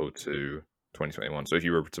 12/02. 2021. So if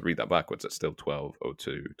you were to read that backwards, it's still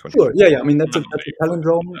 12/02. Sure. Yeah. I mean, that's a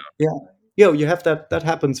palindrome. Yeah. You have that. That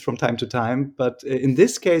happens from time to time, but in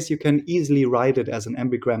this case, you can easily write it as an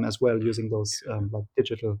ambigram as well using those like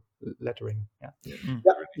digital lettering. Yeah,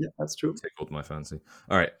 that's true. Tickled my fancy.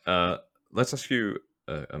 All right. Let's ask you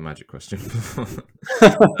a magic question.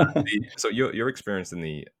 So your experience in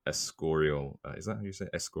the Escorial, is that how you say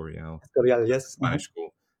Escorial? Escorial, yes. Spanish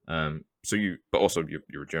school. So but also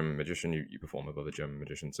you're a German magician. You perform with other German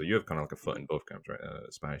magicians, so you have kind of like a foot in both camps, right?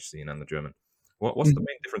 Spanish scene and the German. What's the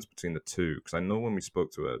main difference between the two? Because I know when we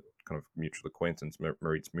spoke to a kind of mutual acquaintance,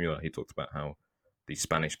 Moritz Müller, he talked about how the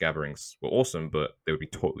Spanish gatherings were awesome, but they would be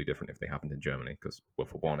totally different if they happened in Germany. Because, well,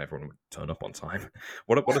 for one, everyone would turn up on time.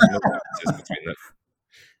 What are some of the differences between them?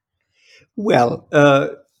 Well,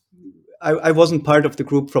 I wasn't part of the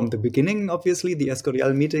group from the beginning. Obviously, the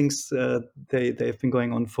Escorial meetings they've been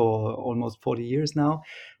going on for almost 40 years now,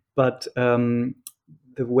 but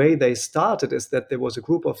the way they started is that there was a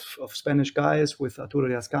group of Spanish guys with Arturo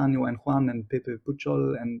de Ascanio and Juan and Pepe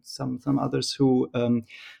Pujol and some others who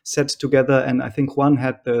sat together. And I think Juan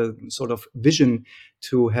had the sort of vision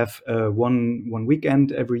to have one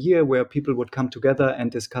weekend every year where people would come together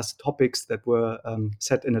and discuss topics that were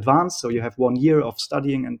set in advance. So you have 1 year of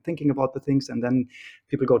studying and thinking about the things, and then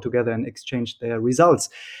people go together and exchange their results.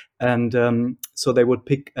 And so they would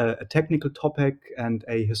pick a technical topic and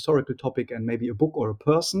a historical topic and maybe a book or a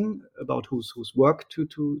person about whose work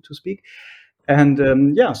to speak. And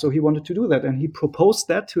so he wanted to do that, and he proposed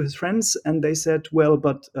that to his friends, and they said, well,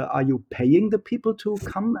 but are you paying the people to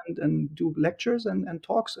come and do lectures and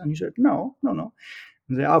talks? And he said, no. And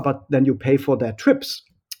they are, but then you pay for their trips.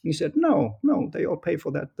 And he said, no, they all pay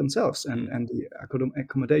for that themselves, and the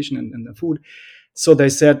accommodation and the food. So they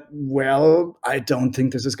said, well, I don't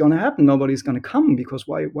think this is going to happen. Nobody's going to come, because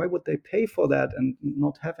why would they pay for that and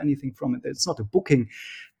not have anything from it? It's not a booking.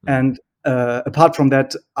 And apart from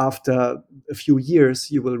that, after a few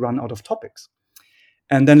years, you will run out of topics.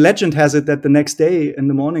 And then legend has it that the next day in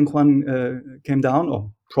the morning, Juan came down,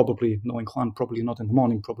 or probably, knowing Juan, probably not in the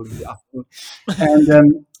morning, probably in the afternoon.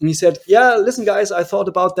 And he said, yeah, listen, guys, I thought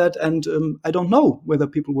about that, and I don't know whether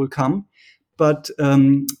people will come. But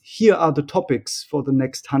here are the topics for the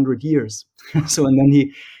next 100 years. So, and then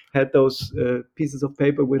he had those pieces of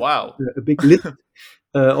paper with Wow. a big list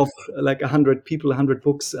of like 100 people, 100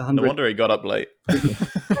 books, 100. No wonder he got up late.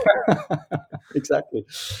 Exactly.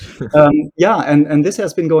 And this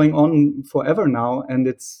has been going on forever now. And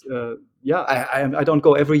it's, I don't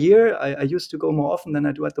go every year. I used to go more often than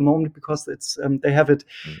I do at the moment, because it's they have it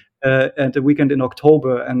at the weekend in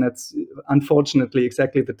October. And that's unfortunately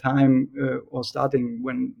exactly the time or starting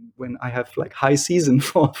when I have like high season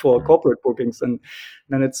for corporate bookings. And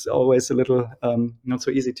then it's always a little not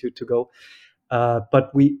so easy to go.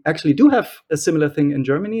 But we actually do have a similar thing in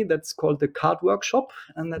Germany that's called the Card Workshop,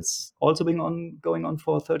 and that's also been going on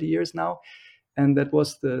for 30 years now. And that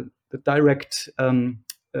was the direct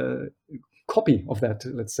copy of that,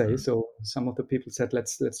 let's say. So some of the people said,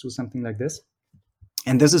 let's do something like this.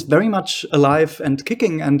 And this is very much alive and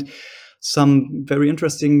kicking, and some very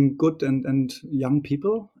interesting, good and young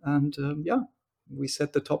people. And we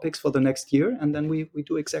set the topics for the next year, and then we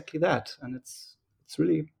do exactly that. And it's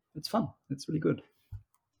fun. It's really good.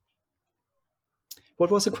 What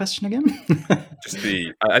was the question again?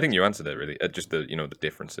 I think you answered it really. Just the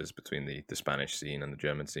differences between the Spanish scene and the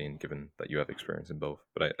German scene, given that you have experience in both.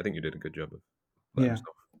 But I think you did a good job of that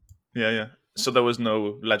stuff. Yeah. So there was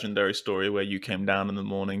no legendary story where you came down in the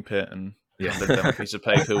morning pit and handed them a piece of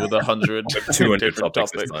paper with 100, 200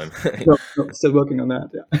 topics this time. No, still working on that.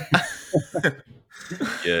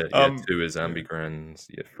 Yeah. 2 is ambigrands.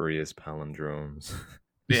 3 is palindromes.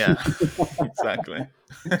 Yeah, exactly.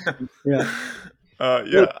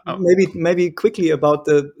 Maybe quickly about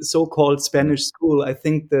the so-called Spanish school. I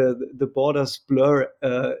think the borders blur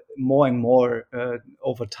more and more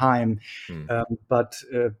over time. But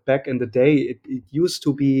back in the day, it used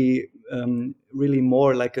to be really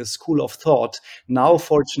more like a school of thought. Now,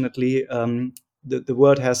 fortunately, the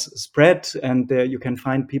word has spread, and there you can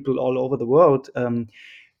find people all over the world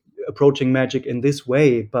approaching magic in this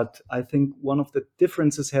way. But I think one of the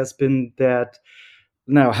differences has been that,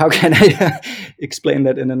 now how can I explain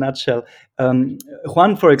that in a nutshell?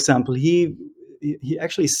 Juan, for example, he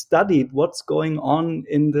actually studied what's going on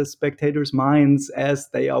in the spectators' minds as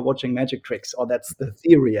they are watching magic tricks, or that's the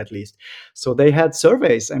theory at least. So they had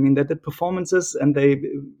surveys. I mean, they did performances, and they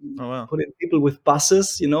put in people with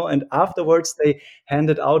buses, and afterwards they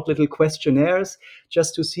handed out little questionnaires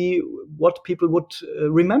just to see what people would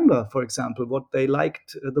remember, for example, what they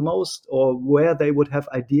liked the most, or where they would have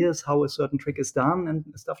ideas how a certain trick is done and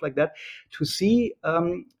stuff like that, to see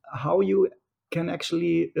how you can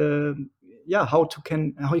actually how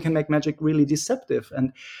you can make magic really deceptive.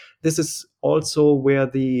 And this is also where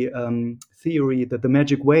the theory that the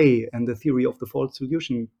magic way and the theory of the false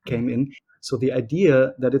solution came in. So the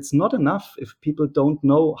idea that it's not enough if people don't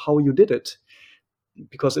know how you did it,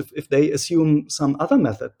 because if they assume some other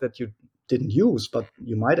method that you didn't use, but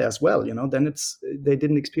you might as well, then they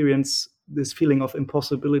didn't experience this feeling of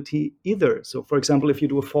impossibility either. So, for example, if you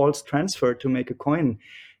do a false transfer to make a coin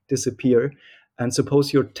disappear, and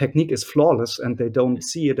suppose your technique is flawless and they don't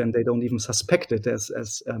see it and they don't even suspect it, as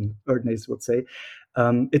Erdnase would say,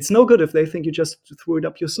 it's no good if they think you just threw it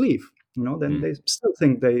up your sleeve. Then they still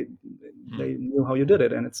think they knew how you did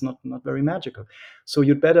it, and it's not very magical. So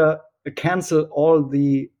you'd better cancel all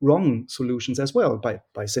the wrong solutions as well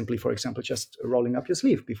by simply, for example, just rolling up your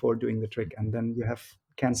sleeve before doing the trick, and then you have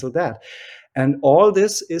canceled that. And all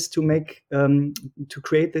this is to make to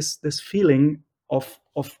create this feeling of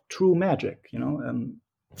true magic.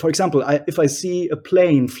 For example, if I see a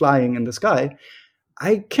plane flying in the sky,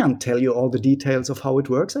 I can't tell you all the details of how it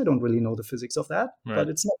works. I don't really know the physics of that, Right. but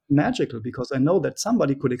it's not magical because I know that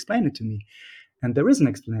somebody could explain it to me, and there is an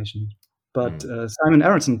explanation. But Simon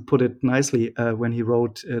Aronson put it nicely when he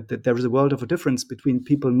wrote that there is a world of a difference between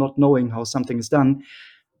people not knowing how something is done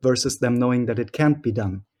versus them knowing that it can't be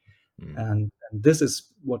done. And this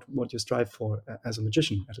is what you strive for as a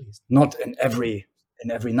magician, at least. Not in every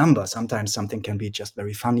number. Sometimes something can be just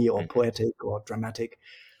very funny or poetic or dramatic.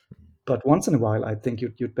 But once in a while, I think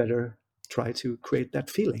you'd better try to create that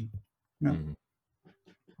feeling. Yeah.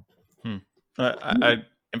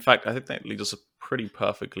 In fact, I think that leads us pretty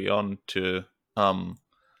perfectly on to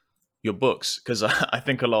your books, because I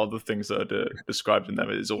think a lot of the things that are described in them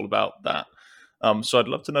is all about that. So I'd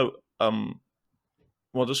love to know,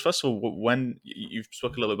 well, just first of all, when you've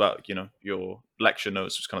spoken a little about, your lecture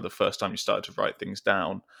notes was kind of the first time you started to write things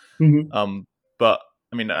down. But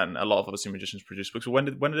I mean, and a lot of obviously magicians produce books. When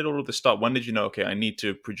did all of this start? When did you know, okay, I need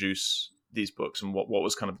to produce these books, and what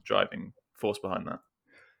was kind of the driving force behind that?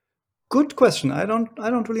 Good question. I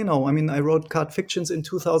don't really know. I mean, I wrote Card Fictions in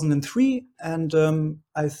 2003, and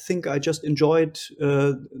I think I just enjoyed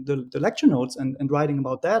the lecture notes and writing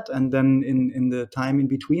about that. And then in the time in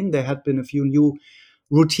between, there had been a few new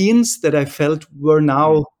routines that I felt were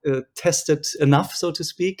now tested enough, so to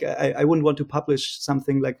speak. I wouldn't want to publish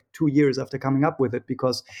something like 2 years after coming up with it,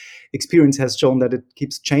 because experience has shown that it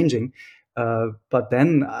keeps changing. But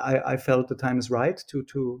then I felt the time is right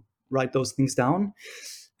to write those things down.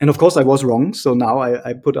 And of course, I was wrong. So now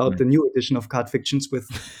I put out the new edition of Card Fictions with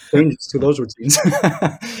changes to those routines.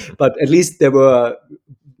 But at least there were,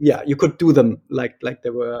 you could do them like they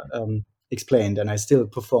were explained, and I still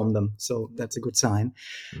perform them. So that's a good sign.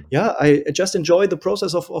 Yeah, I just enjoy the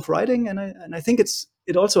process of writing, and I think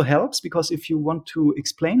it also helps, because if you want to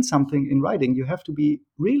explain something in writing, you have to be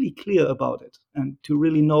really clear about it and to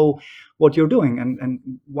really know what you're doing and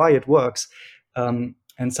why it works.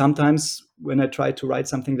 And sometimes when I try to write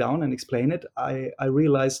something down and explain it, I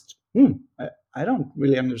realized, I don't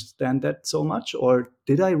really understand that so much, or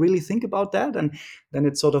did I really think about that? And then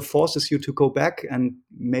it sort of forces you to go back and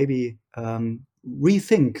maybe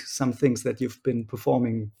rethink some things that you've been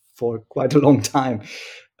performing for quite a long time.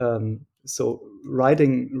 So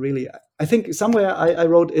writing really, I think somewhere I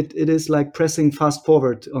wrote it is like pressing fast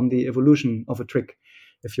forward on the evolution of a trick.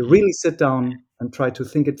 If you really sit down and try to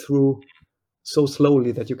think it through so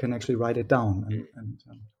slowly that you can actually write it down, and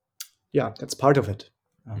that's part of it.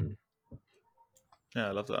 Yeah,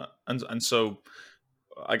 I love that. And so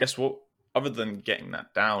I guess what, other than getting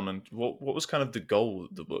that down, and what was kind of the goal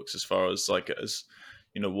of the books, as far as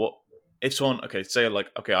what if someone, say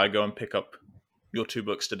I go and pick up your 2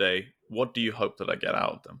 books today, what do you hope that I get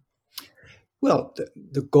out of them? Well,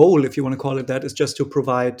 the goal, if you want to call it that, is just to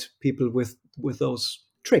provide people with those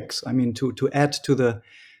tricks. I mean, to add to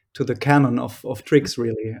the canon of tricks,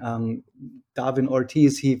 really. Darwin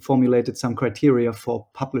Ortiz, he formulated some criteria for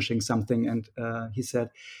publishing something, and he said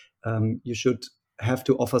you should have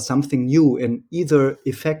to offer something new in either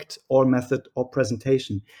effect or method or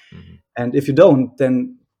presentation. And if you don't,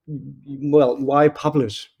 then, well, why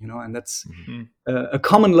publish? And that's a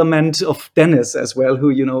common lament of Dennis as well,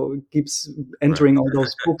 who keeps entering all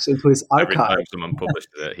those books into his archive. Every time someone published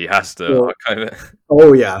it, he has to archive it.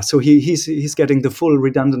 Oh yeah, so he's getting the full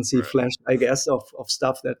redundancy flash, I guess, of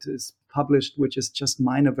stuff that is published, which is just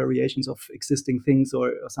minor variations of existing things,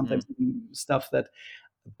 or sometimes stuff that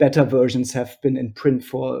better versions have been in print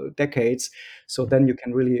for decades. So then you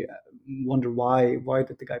can really wonder why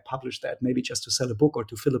did the guy publish that? Maybe just to sell a book or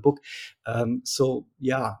to fill a book. So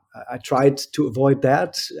yeah, I tried to avoid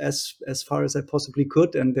that as far as I possibly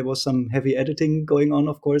could, and there was some heavy editing going on,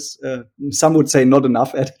 of course. Some would say not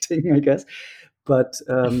enough editing, I guess. But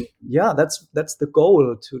that's the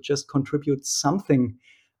goal, to just contribute something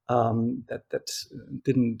that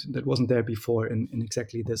wasn't there before in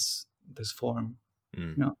exactly this form.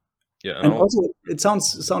 Yeah, and also it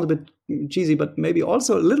sounds a bit cheesy, but maybe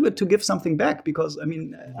also a little bit to give something back, because I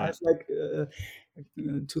mean, I have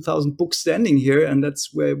 2,000 books standing here, and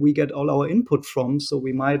that's where we get all our input from. So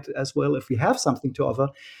we might as well, if we have something to offer,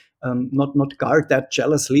 not guard that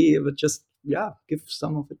jealously, but just give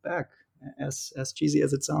some of it back. As cheesy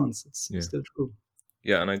as it sounds, it's still true.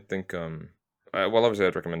 Yeah, and I think well, obviously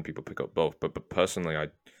I'd recommend people pick up both, but personally,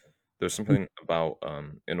 there's something about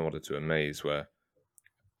In Order to Amaze where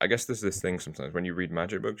I guess there's this thing sometimes when you read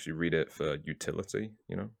magic books, you read it for utility,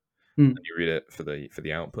 and you read it for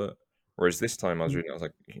the output. Whereas this time I was reading it, I was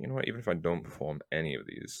like, you know what, even if I don't perform any of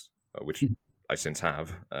these, which I since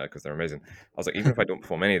have because they're amazing, I was like, even if I don't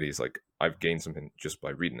perform any of these, like I've gained something just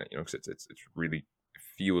by reading it, because it's really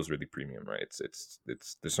feels really premium, right? It's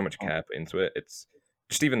there's so much care put into it. It's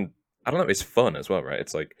just even, I don't know, it's fun as well, right?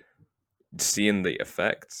 It's like seeing the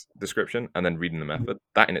effects description and then reading the method.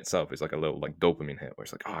 That in itself is like a little like dopamine hit where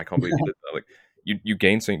it's like, oh, I can't believe you did that. Like you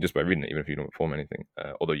gain something just by reading it, even if you don't perform anything.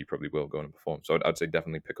 Although you probably will go on and perform. So I'd say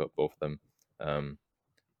definitely pick up both of them.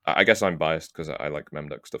 I guess I'm biased because I like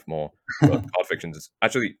Memduck stuff more. But Card Fictions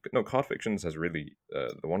Card Fictions has really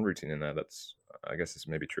the one routine in there that's, I guess this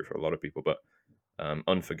may be true for a lot of people, but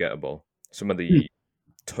unforgettable. Some of the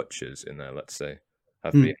touches in there, let's say,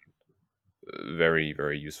 have been very,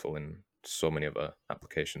 very useful in so many other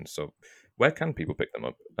applications. So where can people pick them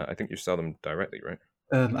up? I think you sell them directly, right?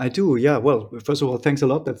 I do, yeah. Well, first of all, thanks a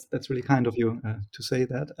lot. That's really kind of you to say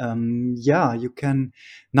that. You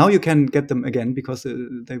can get them again because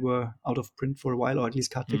they were out of print for a while, or at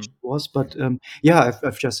least Card Fiction was. But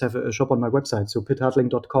I've just have a shop on my website, so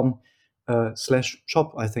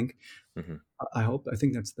pithartling.com/shop. I think. I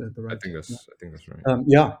think that's the right. I think that's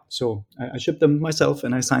right. So I ship them myself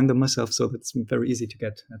and I sign them myself, so that's very easy to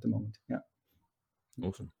get at the moment. Yeah.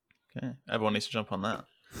 Awesome. Okay, everyone needs to jump on that.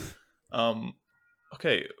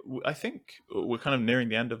 Okay, I think we're kind of nearing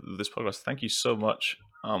the end of this podcast. Thank you so much,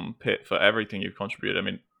 Pit, for everything you've contributed. I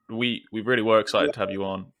mean, we really were excited to have you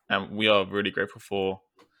on, and we are really grateful for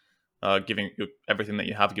giving everything that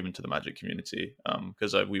you have given to the Magic community,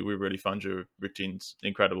 because we really found your routines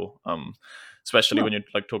incredible, especially when you're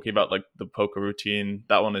like talking about like the poker routine.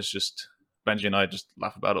 That one is just, Benji and I just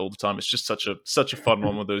laugh about it all the time. It's just such a fun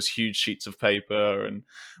one with those huge sheets of paper, and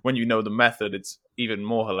when you know the method, it's even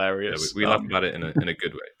more hilarious. Yeah, we laugh about it in a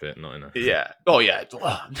good way, but not in a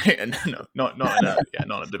not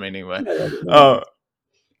in a demeaning way.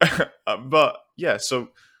 But yeah, so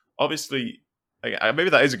obviously, maybe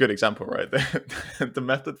that is a good example, right? The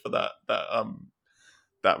method for that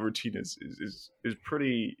routine is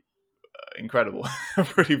pretty incredible,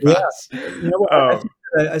 pretty vast. Yeah.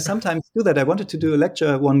 I sometimes do that. I wanted to do a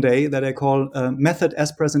lecture one day that I call method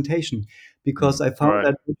as presentation, because I found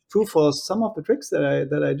that it's true for some of the tricks that I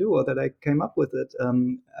do or that I came up with it.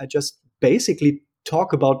 I just basically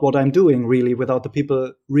talk about what I'm doing really without the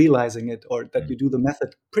people realizing it, or that you do the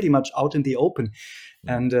method pretty much out in the open.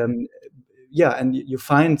 And and you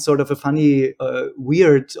find sort of a funny,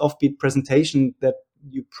 weird, offbeat presentation that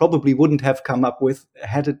you probably wouldn't have come up with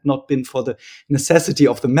had it not been for the necessity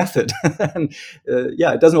of the method. And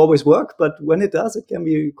it doesn't always work, but when it does, it can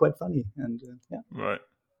be quite funny. And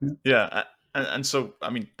and so I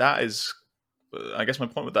mean, that is, I guess my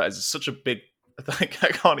point with that is it's such a big. Like, I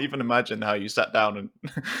can't even imagine how you sat down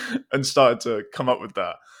and started to come up with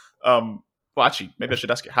that. Well, actually, maybe I should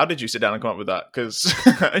ask you, how did you sit down and come up with that? Because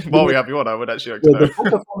while we have you on, I would actually like to know. The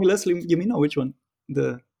poker formulas, you mean, or which one?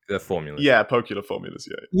 The formulas. Yeah, Pocular formulas,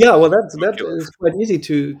 yeah. Yeah, well, that is quite easy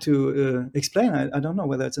to explain. I don't know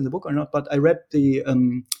whether it's in the book or not, but I read the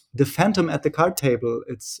Phantom at the Card Table.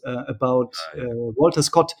 It's about Walter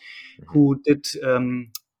Scott, who did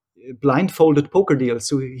blindfolded poker deals.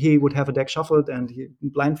 So he would have a deck shuffled and he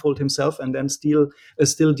blindfold himself and then still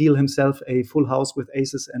deal himself a full house with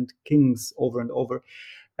aces and kings over and over.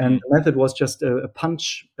 And the method was just a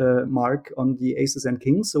punch mark on the aces and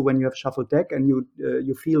kings. So when you have shuffled deck and you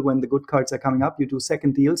feel when the good cards are coming up, you do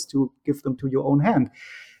second deals to give them to your own hand.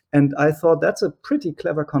 And I thought that's a pretty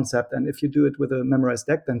clever concept. And if you do it with a memorized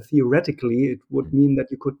deck, then theoretically it would mean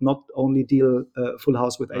that you could not only deal full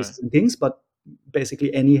house with aces and kings, but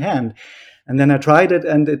basically any hand. And then I tried it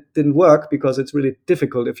and it didn't work because it's really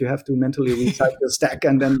difficult if you have to mentally recite your stack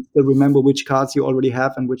and then still remember which cards you already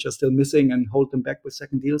have and which are still missing and hold them back with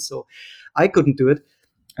second deals. So I couldn't do it.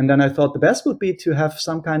 And then I thought the best would be to have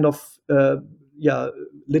some kind of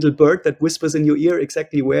little bird that whispers in your ear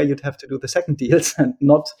exactly where you'd have to do the second deals and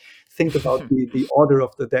not think about the order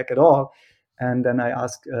of the deck at all. And then I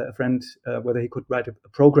asked a friend whether he could write a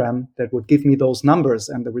program that would give me those numbers,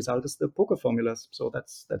 and the result is the poker formulas. So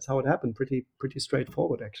that's how it happened. Pretty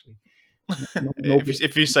straightforward, actually.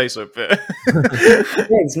 If you say so.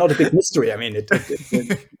 It's not a big mystery. I mean,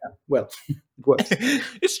 it works.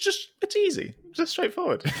 It's easy, just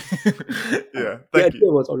straightforward. Yeah, The thank idea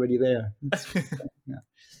you. was already there.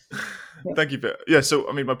 Thank you, Pit. Yeah, so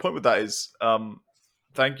I mean, my point with that is,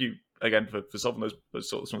 thank you again for solving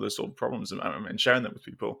some of those sort of problems and sharing them with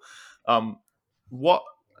people.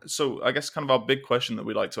 So I guess kind of our big question that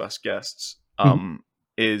we like to ask guests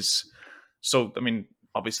is, so I mean,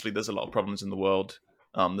 obviously there's a lot of problems in the world.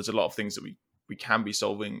 There's a lot of things that we can be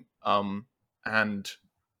solving, and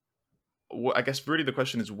I guess really the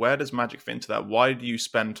question is, where does magic fit into that? Why do you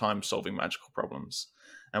spend time solving magical problems,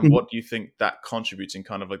 and what do you think that contributes in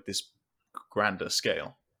kind of like this grander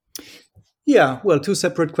scale? Yeah, well, two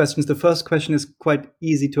separate questions. The first question is quite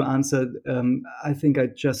easy to answer. I think I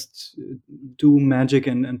just do magic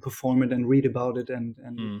and perform it and read about it, and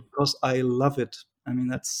because I love it. I mean,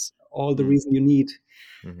 that's all the reason you need,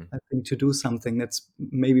 I think, to do something. That's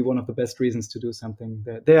maybe one of the best reasons to do something.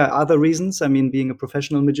 There are other reasons. I mean, being a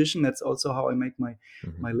professional magician, that's also how I make my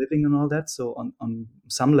living and all that. So on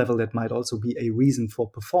some level, that might also be a reason for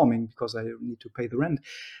performing, because I need to pay the rent.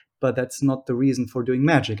 But that's not the reason for doing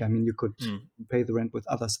magic. I mean, you could pay the rent with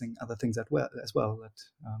other things as well.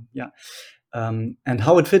 And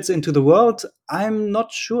how it fits into the world, I'm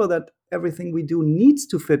not sure that everything we do needs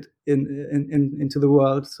to fit into the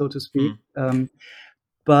world, so to speak.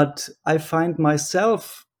 But I find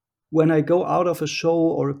myself, when I go out of a show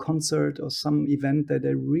or a concert or some event that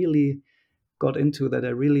I really got into, that I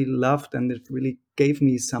really loved, and it really gave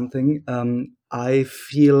me something, I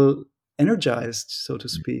feel energized, so to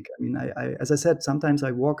speak. I mean, I as I said, sometimes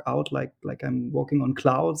I walk out like I'm walking on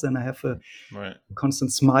clouds, and I have a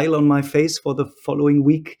constant smile on my face for the following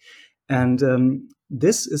week. And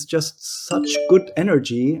this is just such good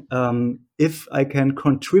energy. If I can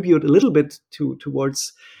contribute a little bit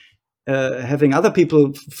towards having other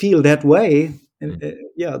people feel that way,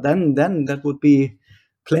 then that would be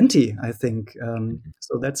plenty, I think.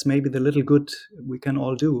 So that's maybe the little good we can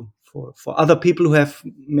all do for other people who have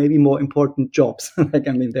maybe more important jobs. Like,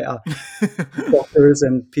 I mean, there are doctors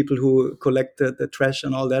and people who collect the trash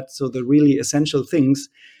and all that. So the really essential things,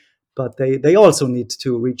 but they also need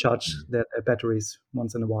to recharge their batteries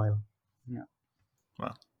once in a while. Yeah.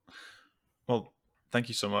 Wow. Well, thank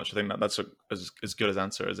you so much. I think that's as good an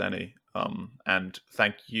answer as any. And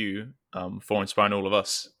thank you for inspiring all of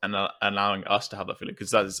us and allowing us to have that feeling,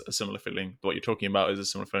 because that is a similar feeling. What you're talking about is a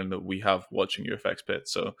similar feeling that we have watching UFX Pit.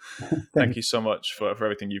 So thank you so much for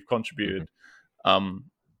everything you've contributed.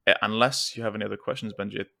 Unless you have any other questions,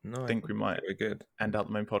 Benji, I think we might end out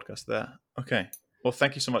the main podcast there. Okay. Well,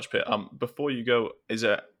 thank you so much, Pit. Before you go,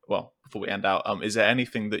 before we end out, is there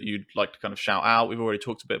anything that you'd like to kind of shout out? We've already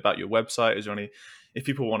talked a bit about your website. Is there if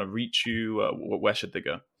people want to reach you, where should they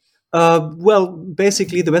go? Well,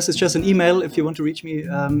 basically, the best is just an email if you want to reach me.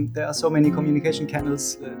 There are so many communication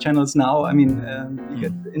channels now. I mean, you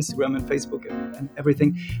get Instagram and Facebook and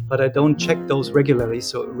everything, but I don't check those regularly.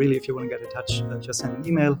 So really, if you want to get in touch, just send an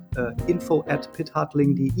email,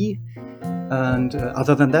 info@pithartling.de. And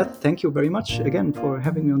other than that, thank you very much again for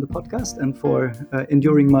having me on the podcast and for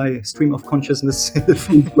enduring my stream of consciousness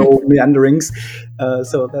flow meanderings.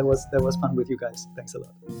 So that was fun with you guys. Thanks a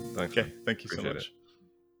lot. Okay, thank you so much.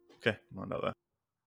 Okay, mind out there.